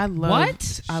I mean? I love.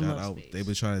 What? I Shout love out. space. They've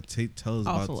been trying to tell us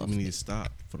Also about love we need to space.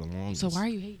 stop for the longest. So why are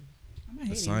you hating? I'm not The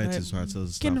hating, scientists but trying to tell us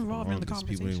to stop getting for the involved in the longest.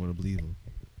 People ain't conversation. want to believe them.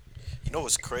 You know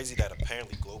what's crazy? That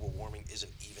apparently global warming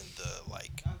isn't even the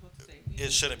like.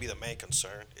 It shouldn't be the main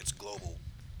concern. It's global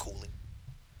cooling.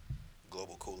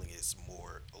 Global cooling is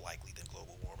more likely than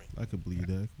global warming. I could believe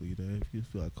that. If you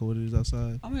feel like cold it is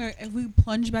outside. Oh my god! If we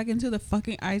plunge back into the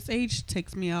fucking ice age,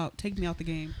 take me out the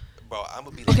game. Bro, I'm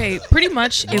gonna be Okay, pretty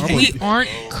much. If Well, we I'm aren't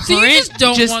So current, you just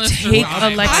don't just wanna take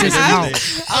survive. Alexis I- out.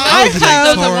 I Those have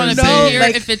that want to no, be here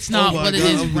like, if it's not oh my what it God,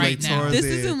 is I'm like right now. Tarzan. this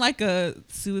isn't like a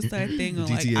suicide thing or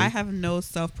like GTA. I have no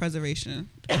self-preservation.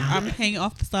 If I'm hanging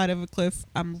off the side of a cliff,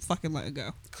 I'm fucking letting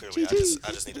go. clearly,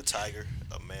 I just need a tiger,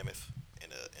 a mammoth,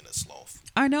 and a sloth.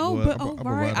 I know, Well, but I'm a- oh I'm a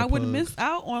right, ride I a would pug. miss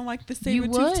out on like the You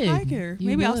saber-toothed would. tiger. You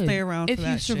Maybe I'll would. stay around if for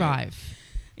you that shit. survive.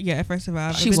 Yeah, if I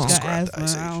survive. She If won't. it's got Subscribe to asthma,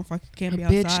 Ice I don't fucking can't A be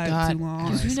bitch outside got- too long.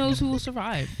 Because who knows who will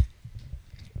survive?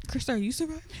 Krista, are you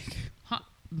surviving? Huh?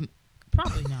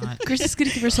 Probably not. Chris is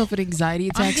gonna give herself an anxiety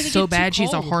attack gonna so get too bad she's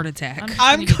a cold. heart attack.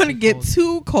 I'm gonna get cold.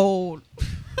 too cold.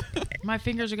 My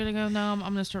fingers are gonna go numb.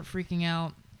 I'm gonna start freaking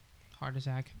out. Heart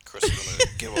attack. Chris is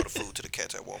gonna give all the food to the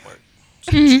cats at Walmart.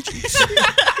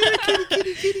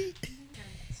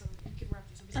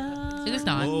 It is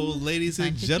not. Oh, ladies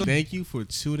and gentlemen, thank you for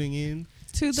tuning in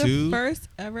To the To- first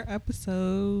ever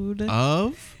episode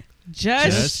of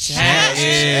Just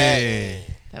Chatting.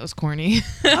 That was corny.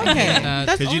 Okay,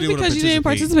 that's 'Cause you only didn't wanna because you didn't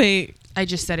participate. I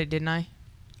just said it, didn't I?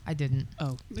 I didn't.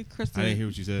 Oh, Kristen. I didn't hear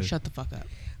what you said. shut the fuck up.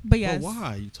 But yes, But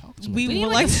why? You talk too much. we We need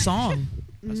would like like. a song.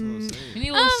 That's what I'm saying. We need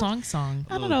a little song.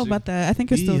 I don't know about that. I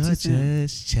think it's still too soon.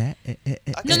 just chat.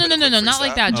 No, not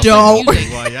like that. Just Don't. like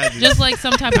music. Well, y'all Just like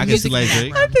some type I of can see music. like in the Drake.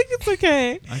 I background. think it's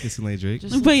okay. I can sing like Drake.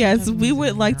 Just like But some yes, type of we music would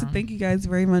in the like to background. thank you guys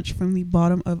very much from the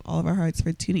bottom of all of our hearts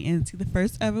for tuning in to the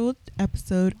first ever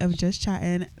episode of Just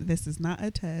Chatting. This is not a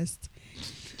test.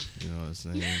 You know what I'm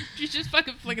saying? She's just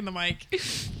fucking flicking the mic.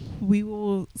 We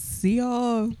will see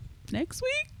y'all next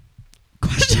week.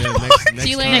 Yeah, next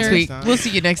See you time, later. Next week. time. We'll see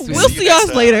you next week. We'll See you see y'all next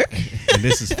time. later. And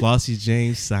this is Flossie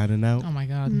James signing out. Oh my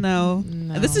god. No.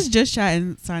 No. This is Just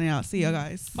Chatting signing out. See y'all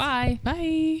guys. Bye.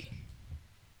 Bye.